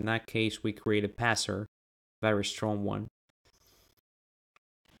 because in that case we create a passer. Very strong one.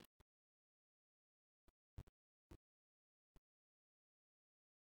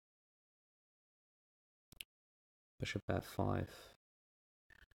 Bishop f5.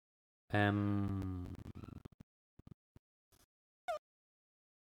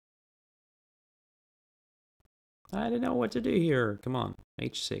 I don't know what to do here. Come on,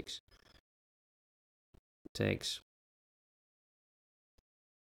 h6. Takes.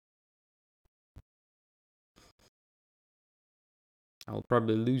 I'll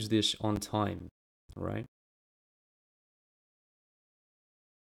probably lose this on time, right?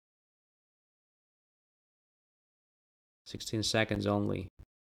 16 seconds only.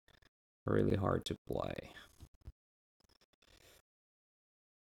 Really hard to play.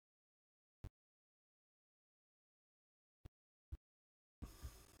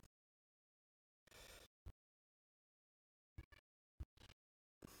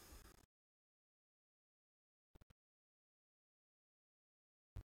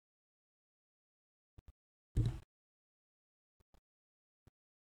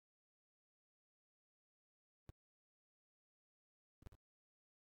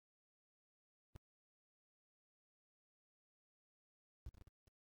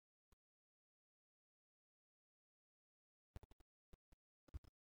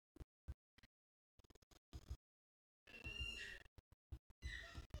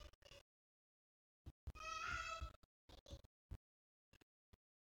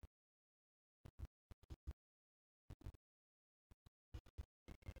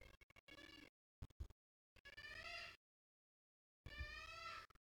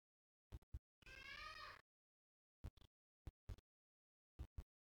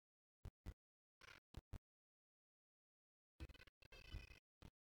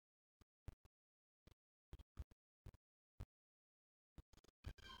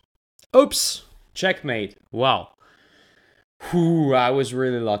 Oops! Checkmate. Wow. Whew, I was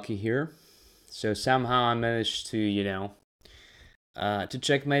really lucky here. So somehow I managed to, to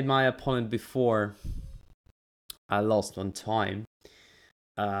checkmate my opponent before I lost on time.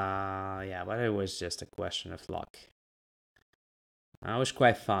 Yeah, but it was just a question of luck. I was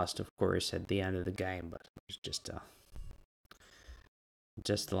quite fast, of course, at the end of the game, but it was just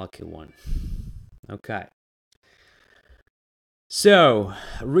a lucky one. Okay. So,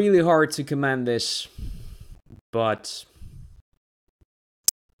 really hard to command this, but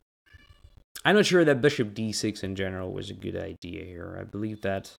I'm not sure that bishop d6 in general was a good idea here. I believe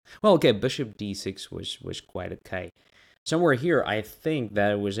that, well, okay, bishop d6 was quite okay. Somewhere here, I think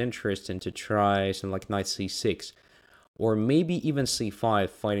that it was interesting to try something like knight c6, or maybe even c5,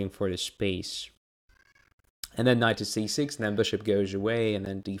 fighting for the space. And then knight to c6, and then bishop goes away, and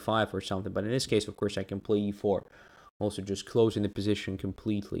then d5 or something. But in this case, of course, I can play e4. Also just closing the position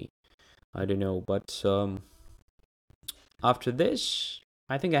completely. I don't know, but after this,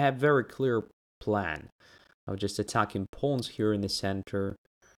 I think I have very clear plan. I'm just attacking pawns here in the center.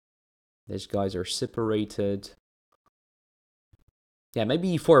 These guys are separated. Yeah,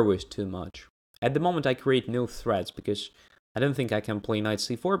 maybe e4 was too much. At the moment, I create no threats because I don't think I can play knight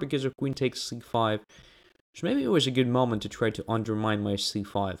c4 because of queen takes c5. So maybe it was a good moment to try to undermine my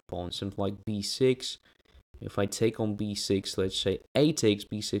c5 pawn. Something like b6. If I take on b6, let's say a takes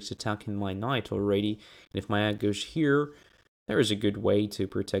b6, attacking my knight already. And if my egg goes here, there is a good way to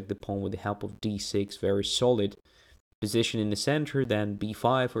protect the pawn with the help of d6. Very solid position in the center, then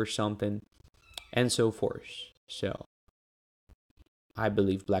b5 or something, and so forth. So, I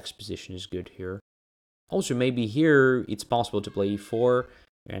believe black's position is good here. Also, maybe here it's possible to play e4,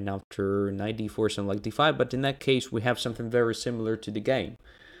 and after knight d4, something like d5, but in that case, we have something very similar to the game.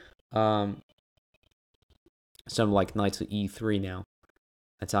 Something like knight to e3 now,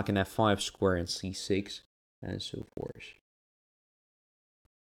 attacking f5 square and c6, and so forth.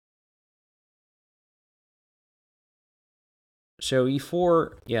 So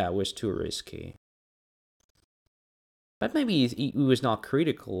e4, yeah, was too risky. But maybe it was not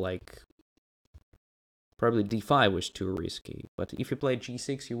critical, like probably d5 was too risky. But if you play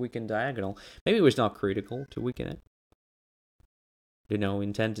g6, you weaken diagonal. Maybe it was not critical to weaken it.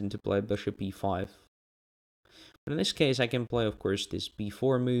 Intending to play bishop e5. But in this case, I can play, of course, this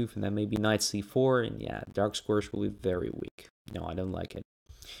b4 move, and then maybe knight c4, and yeah, dark squares will be very weak. No, I don't like it.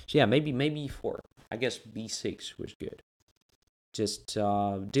 So yeah, maybe e4. I guess b6 was good. Just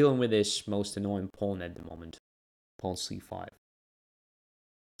dealing with this most annoying pawn at the moment. Pawn c5.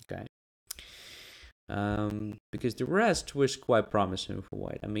 Okay. Because the rest was quite promising for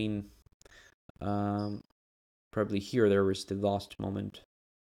white. I mean, probably here there was the last moment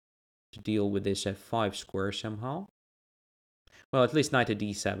to deal with this f5 square somehow. Well, at least knight to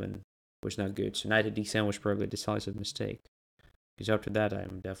d7 was not good. So knight to d7 was probably a decisive mistake. Because after that,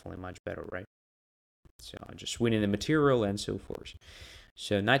 I'm definitely much better, right? So I'm just winning the material and so forth.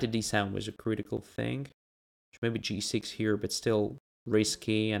 So knight to d7 was a critical thing. So maybe g6 here, but still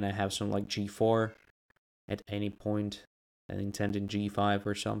risky. And I have some like g4 at any point. And intending g5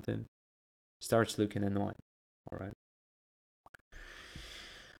 or something. Starts looking annoying. All right.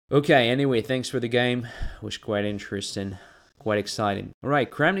 Okay, anyway, thanks for the game. It was quite interesting. Quite exciting. All right,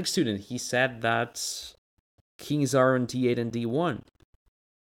 Kramnik student, he said that kings are on d8 and d1.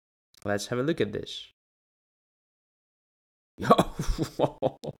 Let's have a look at this.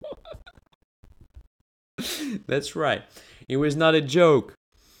 That's right. It was not a joke.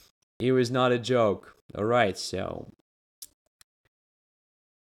 It was not a joke. All right, so.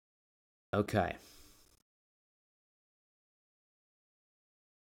 Okay.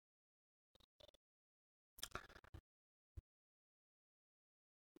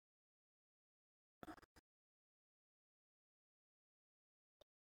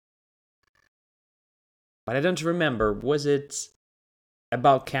 But I don't remember, was it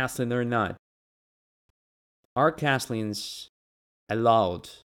about castling or not? Are castlings allowed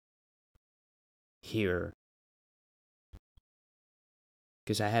here?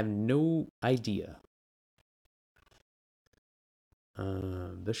 Because I have no idea.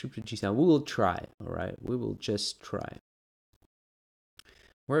 Bishop to g7. We will try, alright? We will just try.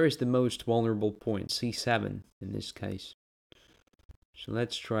 Where is the most vulnerable point? c7 in this case. So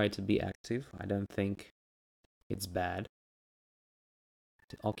let's try to be active. I don't think it's bad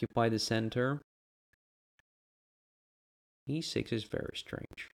to occupy the center. e6 is very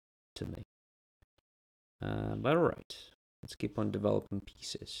strange to me. But alright. Let's keep on developing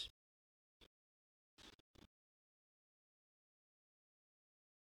pieces.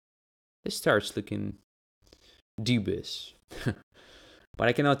 This starts looking dubious. But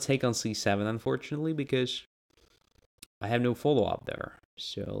I cannot take on c7, unfortunately, because I have no follow-up there.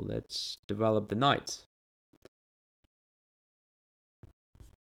 So let's develop the knight.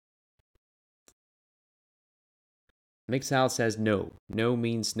 Mixout says no. No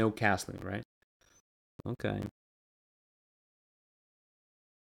means no castling, right? Okay.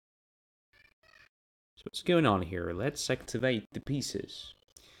 So what's going on here? Let's activate the pieces.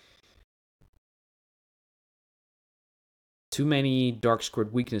 Too many dark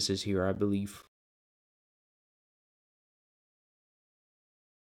squared weaknesses here, I believe.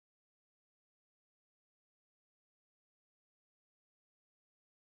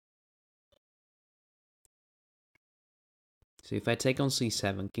 So if I take on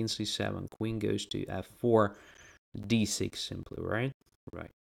c7, king c7, queen goes to f4, d6 simply, right?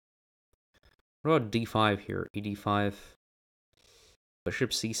 Right. What about d5 here? ed5,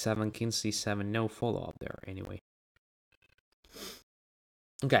 bishop c7, king c7, no follow-up there anyway.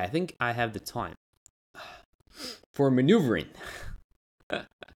 Okay, I think I have the time for maneuvering. I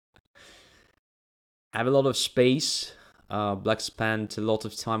have a lot of space. Black spent a lot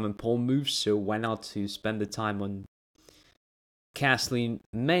of time on pawn moves, so why not to spend the time on castling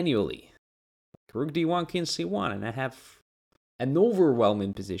manually? Rook d1, king c1, and I have an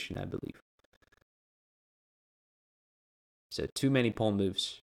overwhelming position, I believe. So too many pawn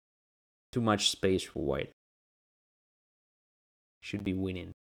moves, too much space for white. Should be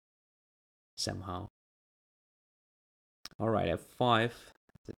winning somehow. All right, f5.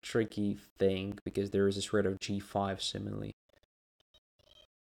 It's a tricky thing because there is a threat of g5 similarly.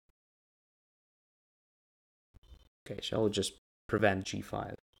 Okay, so I'll just prevent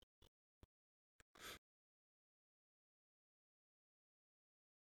g5.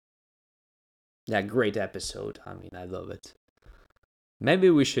 Yeah, great episode. I mean, I love it. Maybe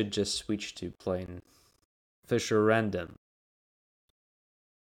we should just switch to playing Fisher Random.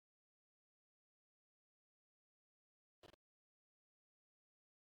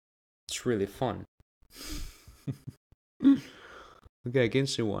 It's really fun. Okay,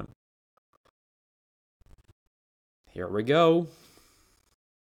 against c1. Here we go.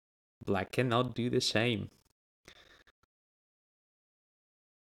 Black cannot do the same.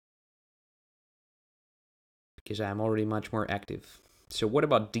 Because I'm already much more active. So what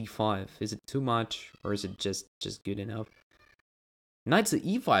about d5? Is it too much or is it just good enough? Knight to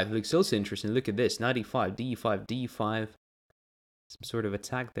e5 looks also interesting. Look at this. Knight e5, d5, d5. Some sort of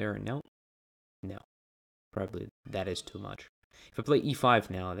attack there. No. No, probably that is too much. If I play e5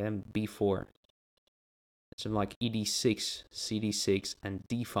 now, then b4. Something like ed6, cd6, and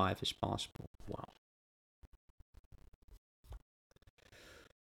d5 is possible. Wow.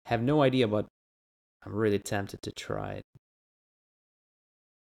 Have no idea, but I'm really tempted to try it.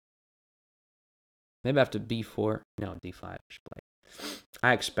 Maybe after b4. No, d5 I should play.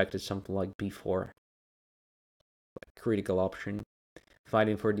 I expected something like b4. Critical option.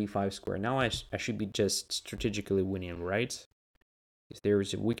 Fighting for d5 square. Now I should be just strategically winning, right? If there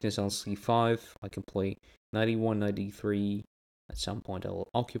is a weakness on c5, I can play knight e1, knight e3. At some point, I will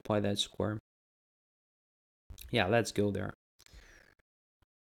occupy that square. Yeah, let's go there.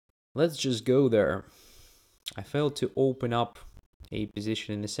 Let's just go there. I failed to open up a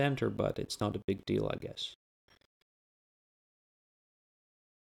position in the center, but it's not a big deal, I guess.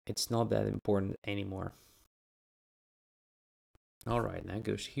 It's not that important anymore. Alright, that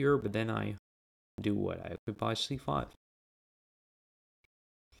goes here, but then I do what? I occupy c5.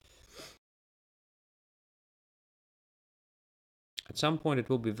 At some point, it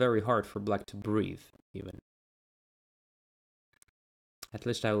will be very hard for black to breathe, even. At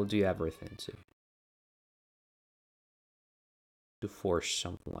least I will do everything to force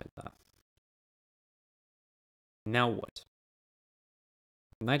something like that. Now what?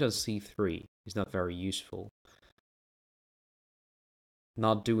 Knight on c3 is not very useful.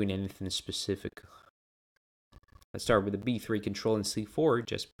 Not doing anything specific. Let's start with the b3 control in c4,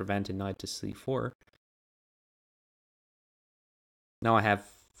 just preventing knight to c4. Now I have,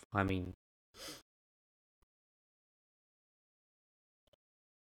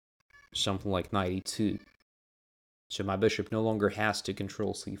 something like knight e2. So my bishop no longer has to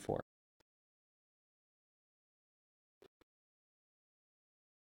control c4.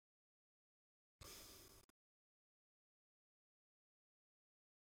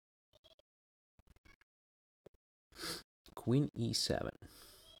 Queen e7.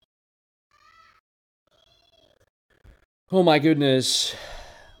 Oh my goodness.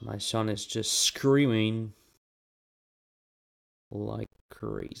 My son is just screaming like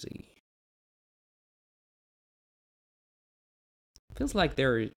crazy. Feels like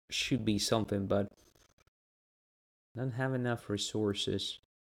there should be something, but I don't have enough resources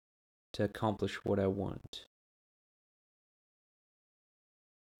to accomplish what I want.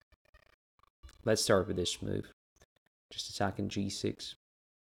 Let's start with this move. Just attacking g6.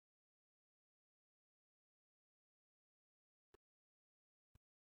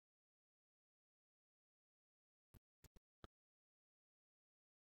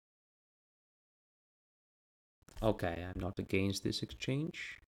 Okay, I'm not against this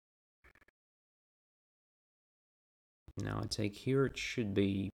exchange. Now I take here. It should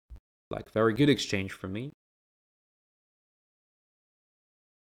be like very good exchange for me.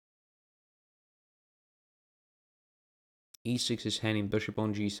 e6 is handing, bishop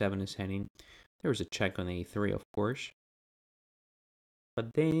on g7 is handing. There's a check on a3, of course.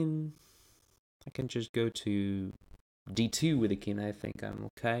 But then I can just go to d2 with the king. I think I'm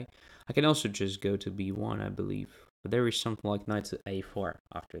okay. I can also just go to b1, I believe. But there is something like knight to a4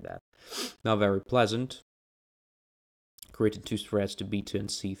 after that. Not very pleasant. Created two threats to b2 and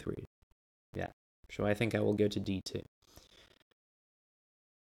c3. Yeah, so I think I will go to d2.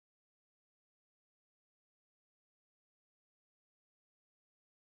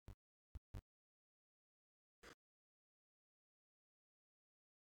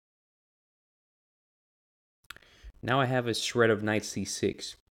 Now I have a threat of knight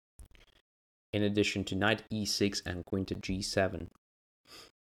c6, in addition to knight e6 and queen to g7.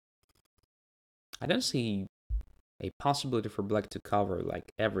 I don't see a possibility for black to cover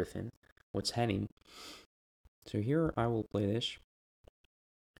like everything, what's hanging. So here I will play this.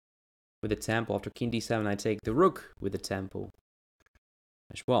 With the tempo, after king d7 I take the rook with the tempo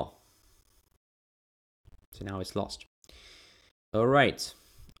as well. So now it's lost. Alright.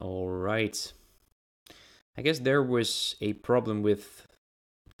 I guess there was a problem with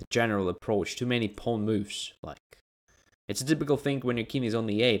the general approach. Too many pawn moves. Like, it's a typical thing when your king is on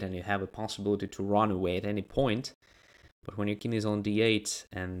the 8 and you have a possibility to run away at any point. But when your king is on d8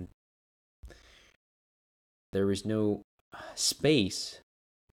 and there is no space,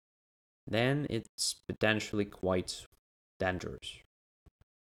 then it's potentially quite dangerous.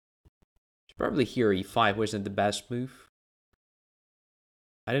 Probably here e5 wasn't the best move.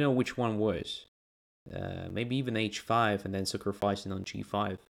 I don't know which one was. Maybe even h5 and then sacrificing on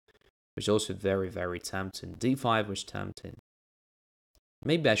g5 was also very, very tempting. d5 was tempting.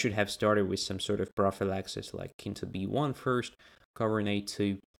 Maybe I should have started with some sort of prophylaxis, like king to b1 first, covering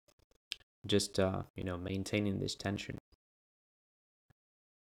a2, just maintaining this tension.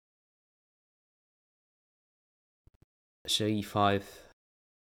 So e5,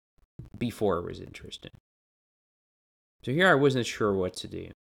 b4 was interesting. So here I wasn't sure what to do.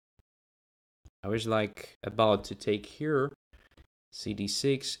 I was like about to take here,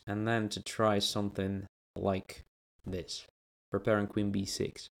 cd6, and then to try something like this, preparing queen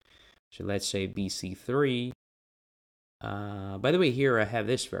b6. So let's say bc3. By the way, here I have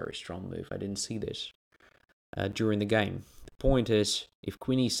this very strong move. I didn't see this during the game. The point is, if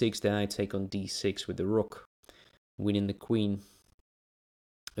queen e6, then I take on d6 with the rook, winning the queen.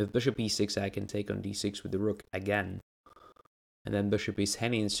 If bishop e6, I can take on d6 with the rook again. And then bishop is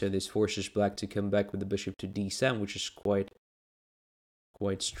heading, so this forces black to come back with the bishop to d7, which is quite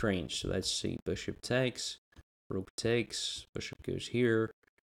strange. So let's see, bishop takes, rook takes, bishop goes here.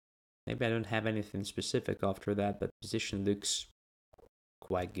 Maybe I don't have anything specific after that, but position looks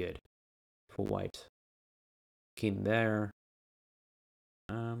quite good for white. King there.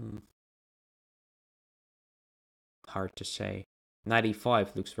 Hard to say. Knight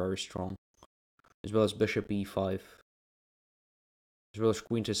e5 looks very strong, as well as bishop e5. As well as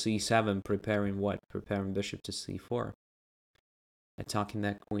queen to c7, preparing what? Preparing bishop to c4. Attacking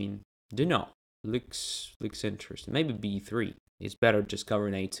that queen. Do not. Looks interesting. Maybe b3. It's better just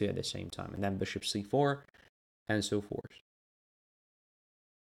covering a2 at the same time. And then bishop c4, and so forth.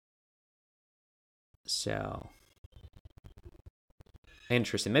 So,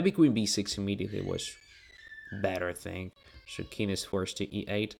 interesting. Maybe queen b6 immediately was better thing. So king is forced to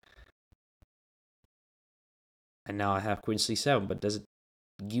e8. And now I have queen c7, but does it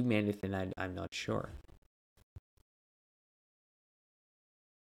give me anything? I'm not sure.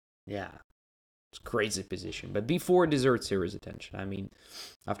 Yeah, it's crazy position. But b4 deserves serious attention. I mean,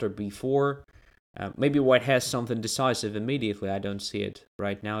 after b4, maybe white has something decisive immediately. I don't see it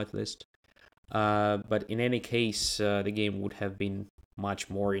right now, at least. But in any case, the game would have been much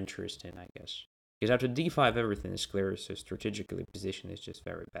more interesting, I guess. Because after d5, everything is clear, so strategically, position is just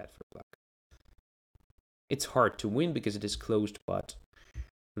very bad for black. It's hard to win because it is closed, but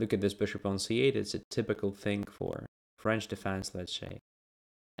look at this bishop on c8. It's a typical thing for French defense, let's say.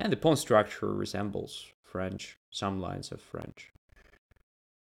 And the pawn structure resembles French, some lines of French,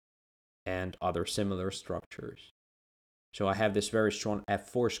 and other similar structures. So I have this very strong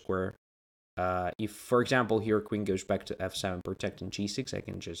f4 square. If, for example, here queen goes back to f7, protecting g6, I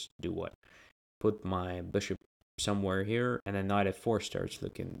can just do what? Put my bishop somewhere here, and then knight f4 starts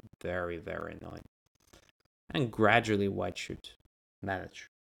looking very, very annoying. And gradually white should manage.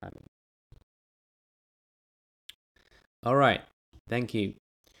 All right, thank you.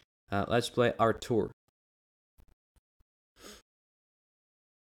 Let's play Artur.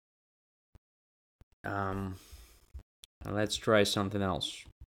 Let's try something else.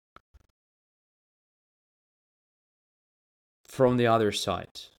 From the other side.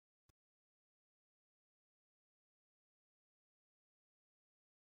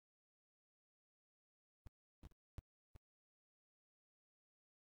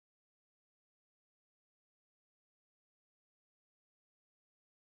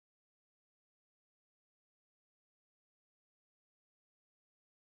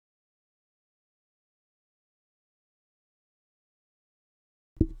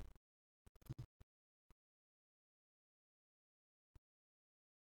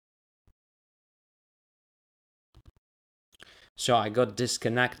 So I got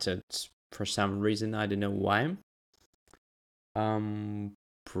disconnected for some reason. I don't know why.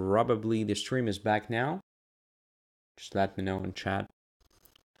 Probably the stream is back now. Just let me know in chat.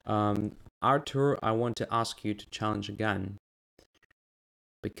 Artur, I want to ask you to challenge again.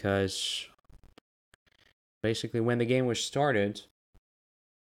 Because basically when the game was started,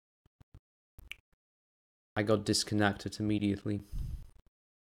 I got disconnected immediately.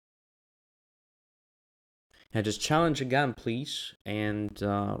 Now just challenge again, please. And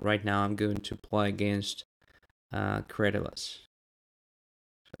right now I'm going to play against Credulous.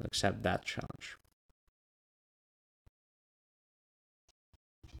 So accept that challenge.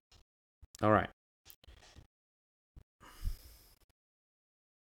 All right.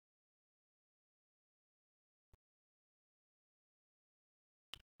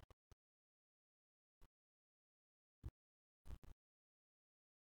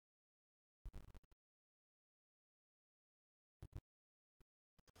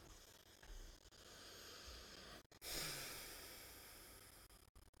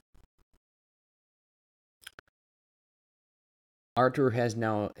 Artur has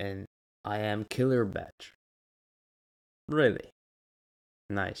now an I am killer badge. Really?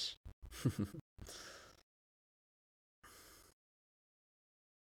 Nice.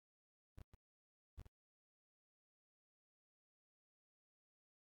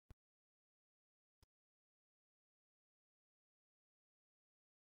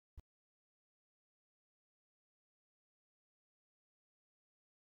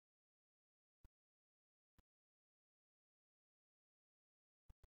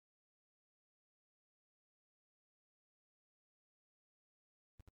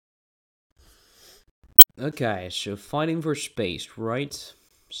 Okay, so fighting for space, right?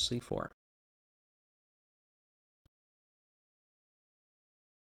 C4.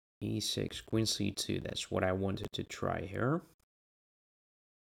 E6, Queen C2. That's what I wanted to try here.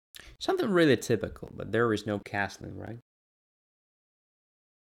 Something really typical, but there is no castling, right?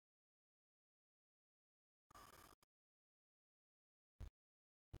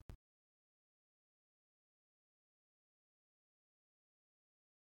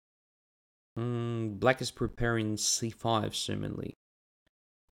 Black is preparing C5 seemingly.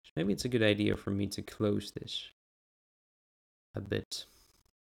 So maybe it's a good idea for me to close this a bit.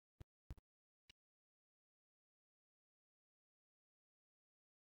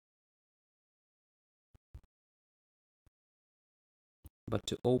 But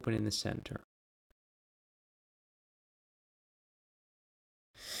to open in the center.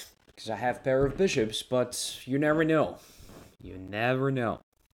 Because I have pair of bishops, but you never know. You never know.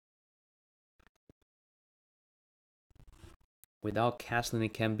 Without castling,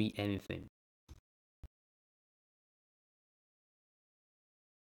 it can be anything.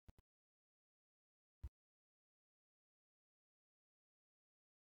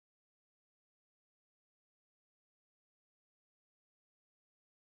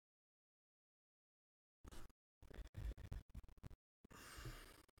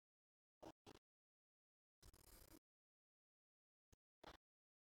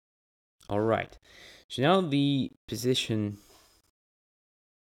 All right. So now the position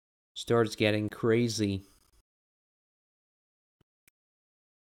starts getting crazy.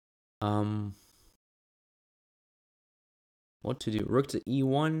 What to do? Rook to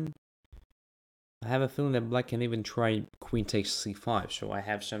e1. I have a feeling that black can even try queen takes c5, so I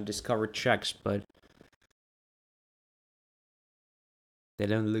have some discovered checks, but they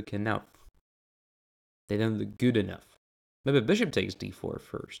don't look enough. They don't look good enough. Maybe bishop takes d4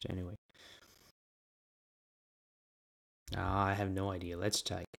 first, anyway. I have no idea. Let's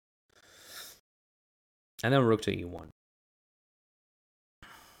take. And then rook to e1.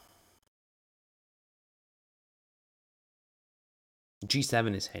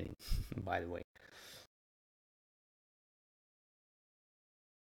 G7 is heading, by the way.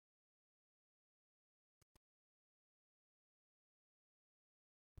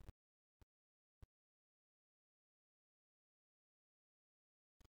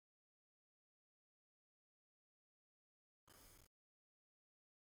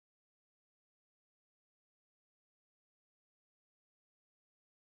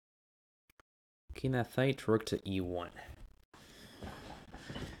 King f8, rook to e1.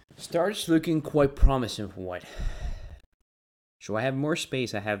 Starts looking quite promising for white. So I have more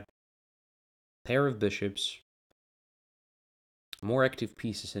space. I have pair of bishops, more active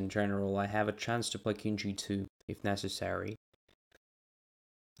pieces in general. I have a chance to play king g2 if necessary.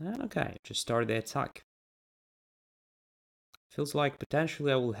 And okay, just start the attack. Feels like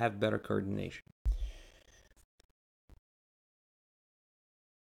potentially I will have better coordination.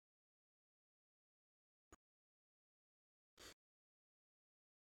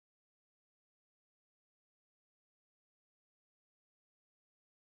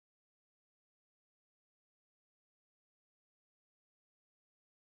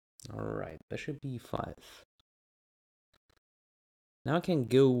 Alright, bishop e5. Now I can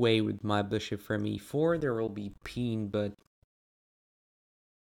go away with my bishop from e4. There will be queen, but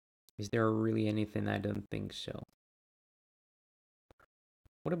is there really anything? I don't think so.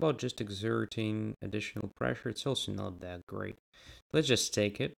 What about just exerting additional pressure? It's also not that great. Let's just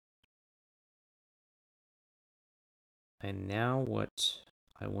take it. And now what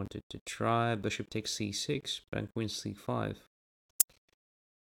I wanted to try, bishop takes c6, and queen c5.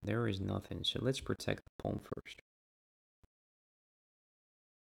 There is nothing, so let's protect the pawn first.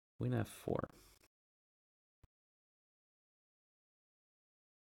 Queen f4.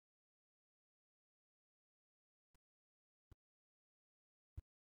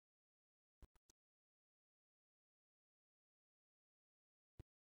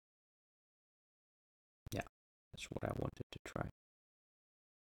 Yeah, that's what I wanted to try.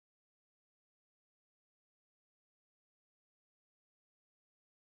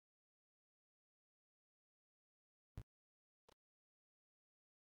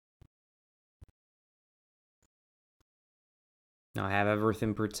 Now I have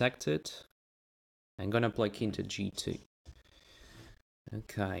everything protected. I'm gonna play king to g2.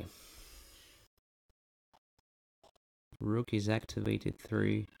 Okay. Rook is activated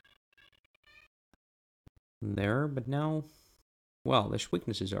through there, but now, well, these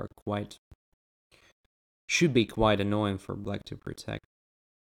weaknesses are should be quite annoying for black to protect.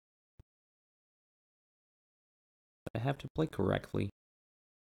 But I have to play correctly.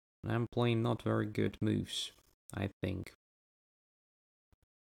 I'm playing not very good moves, I think.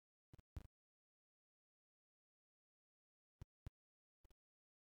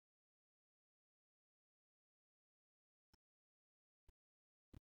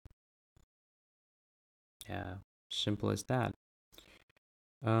 Yeah, simple as that.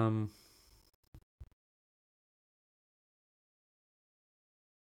 Um,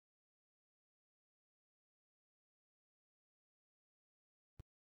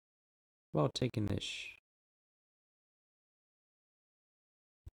 well, taking this.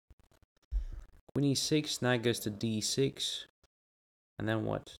 Queen e6, knight goes to d6. And then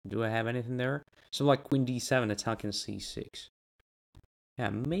what? Do I have anything there? So like queen d7, attacking c6. Yeah,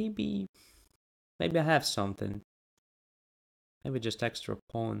 maybe I have something. Maybe just extra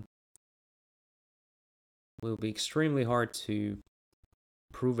pawn. Will be extremely hard to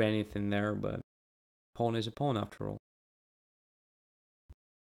prove anything there, but pawn is a pawn after all.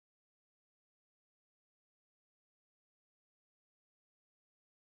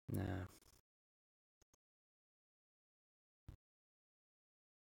 Nah.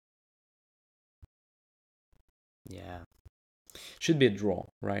 Yeah. Should be a draw,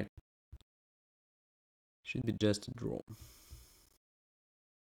 right? Should be just a draw.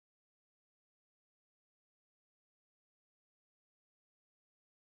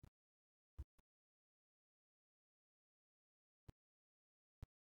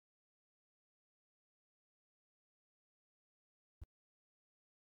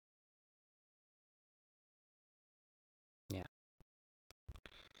 Yeah.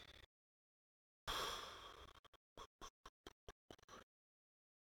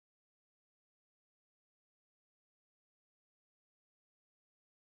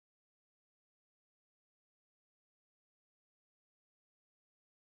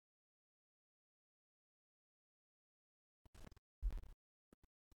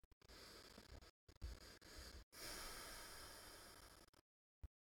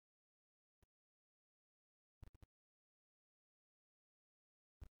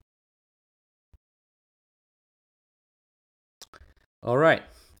 All right.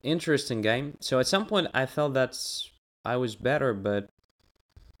 Interesting game. So at some point I felt that I was better, but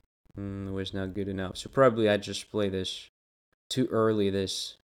it was not good enough. So probably I just played this too early,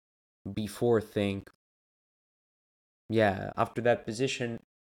 this before thing. Yeah, after that position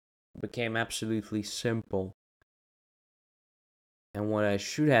became absolutely simple. And what I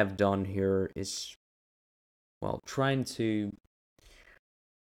should have done here is, well, trying to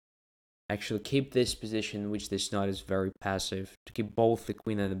actually keep this position, which this knight is very passive, to keep both the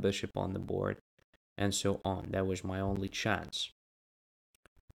queen and the bishop on the board, and so on. That was my only chance.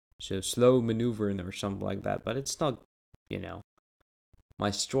 So slow maneuvering or something like that, but it's not,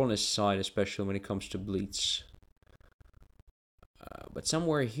 my strongest side, especially when it comes to blitz. But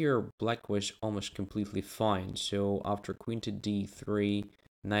somewhere here, black was almost completely fine. So after queen to d3,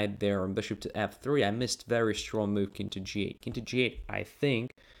 knight there, and bishop to f3, I missed very strong move king to g8. King to g8, I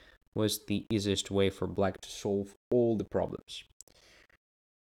think, was the easiest way for black to solve all the problems.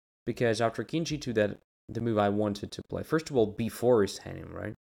 Because after king g2, that the move I wanted to play. First of all, b4 is hanging,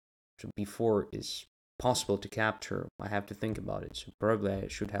 right? So b4 is possible to capture. I have to think about it. So probably I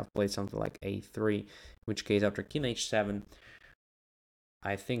should have played something like a3, in which case after king h7,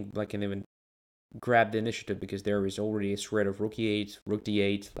 I think black can even grab the initiative because there is already a threat of rook e8, rook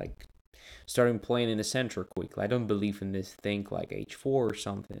d8, like starting playing in the center quickly. I don't believe in this thing like h4 or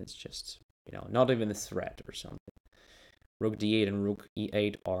something. It's just, not even a threat or something. Rook d8 and rook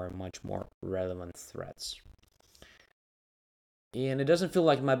e8 are much more relevant threats. And it doesn't feel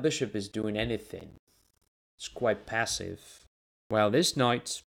like my bishop is doing anything. It's quite passive. Well, this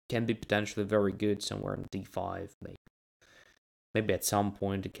knight can be potentially very good somewhere in d5, maybe. Maybe at some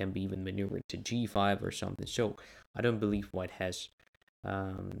point it can be even maneuvered to g5 or something. So I don't believe white has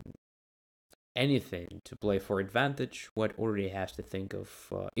anything to play for advantage. White already has to think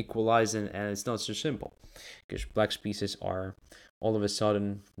of equalizing, and it's not so simple because black's pieces are all of a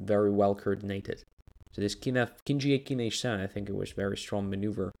sudden very well coordinated. So this king g8, king h7, I think it was very strong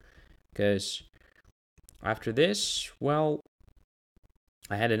maneuver because after this, well,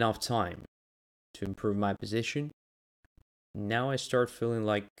 I had enough time to improve my position. Now I start feeling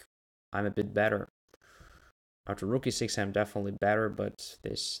like I'm a bit better. After rook e6, I'm definitely better, but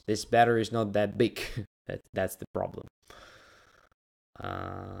this better is not that big. That's the problem.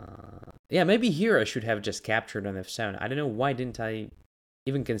 Yeah, maybe here I should have just captured on f7. I don't know why didn't I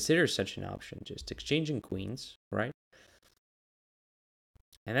even consider such an option. Just exchanging queens, right?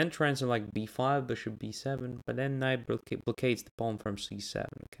 And then transit like b5, bishop b7, but then knight blockades the pawn from c7.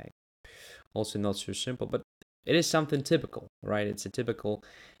 Okay, also not so simple, but it is something typical, right? It's a typical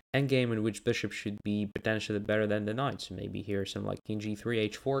endgame in which bishop should be potentially better than the knight. So maybe here some like king g3,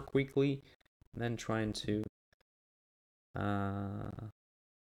 h4 quickly, and then trying to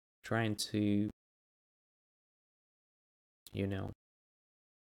you know,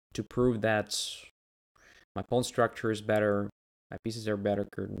 to prove that my pawn structure is better, my pieces are better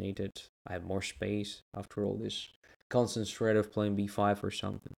coordinated, I have more space after all this constant threat of playing b5 or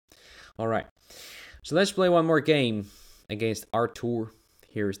something. All right, so let's play one more game against Artur.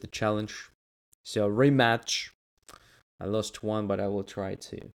 Here's the challenge. So rematch. I lost one, but I will try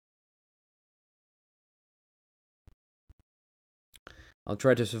to. I'll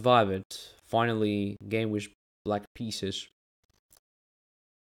try to survive it. Finally, game with black pieces.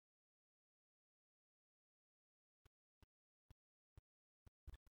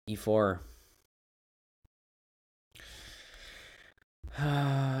 e4.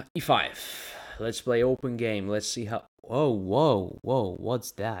 e5. Let's play open game. Let's see how... Whoa.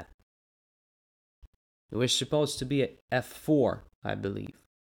 What's that? It was supposed to be a f4, I believe.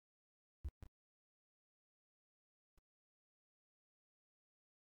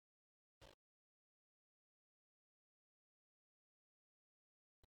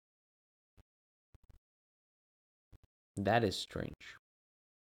 That is strange.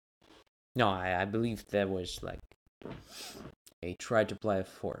 No, I believe that was like... He tried to play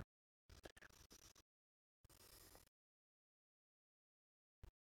f4.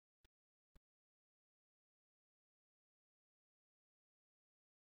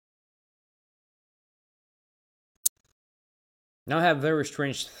 Now I have a very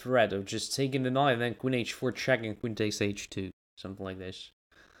strange threat of just taking the knight and then queen h4 checking, queen takes h2. Something like this.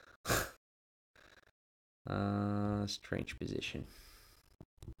 Strange position.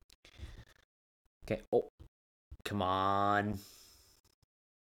 Okay, oh, come on.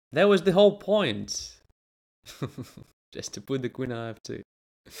 That was the whole point. Just to put the queen on f2.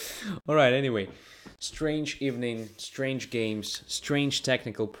 Alright, anyway. Strange evening, strange games, strange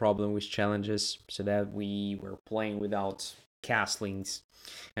technical problem with challenges, so that we were playing without castlings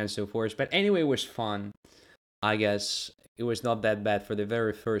and so forth. But anyway, it was fun. I guess it was not that bad for the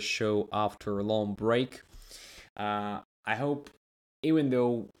very first show after a long break. I hope, even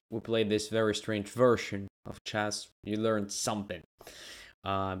though we played this very strange version of chess, you learned something.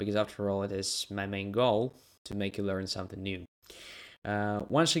 Because after all, it is my main goal to make you learn something new.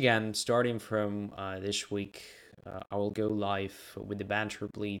 Once again, starting from this week, I will go live with the Banter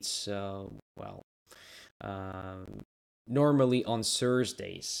Blitz. Normally on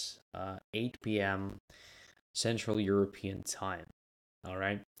Thursdays, 8 p.m. Central European time. All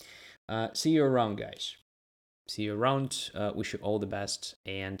right. See you around, guys. See you around. Wish you all the best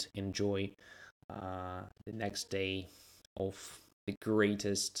and enjoy the next day of the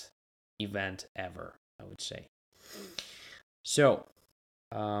greatest event ever, I would say. So,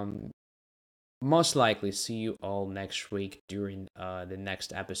 most likely see you all next week during the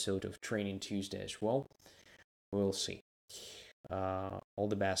next episode of Training Tuesday as well. We'll see. All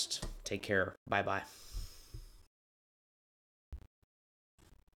the best. Take care. Bye bye.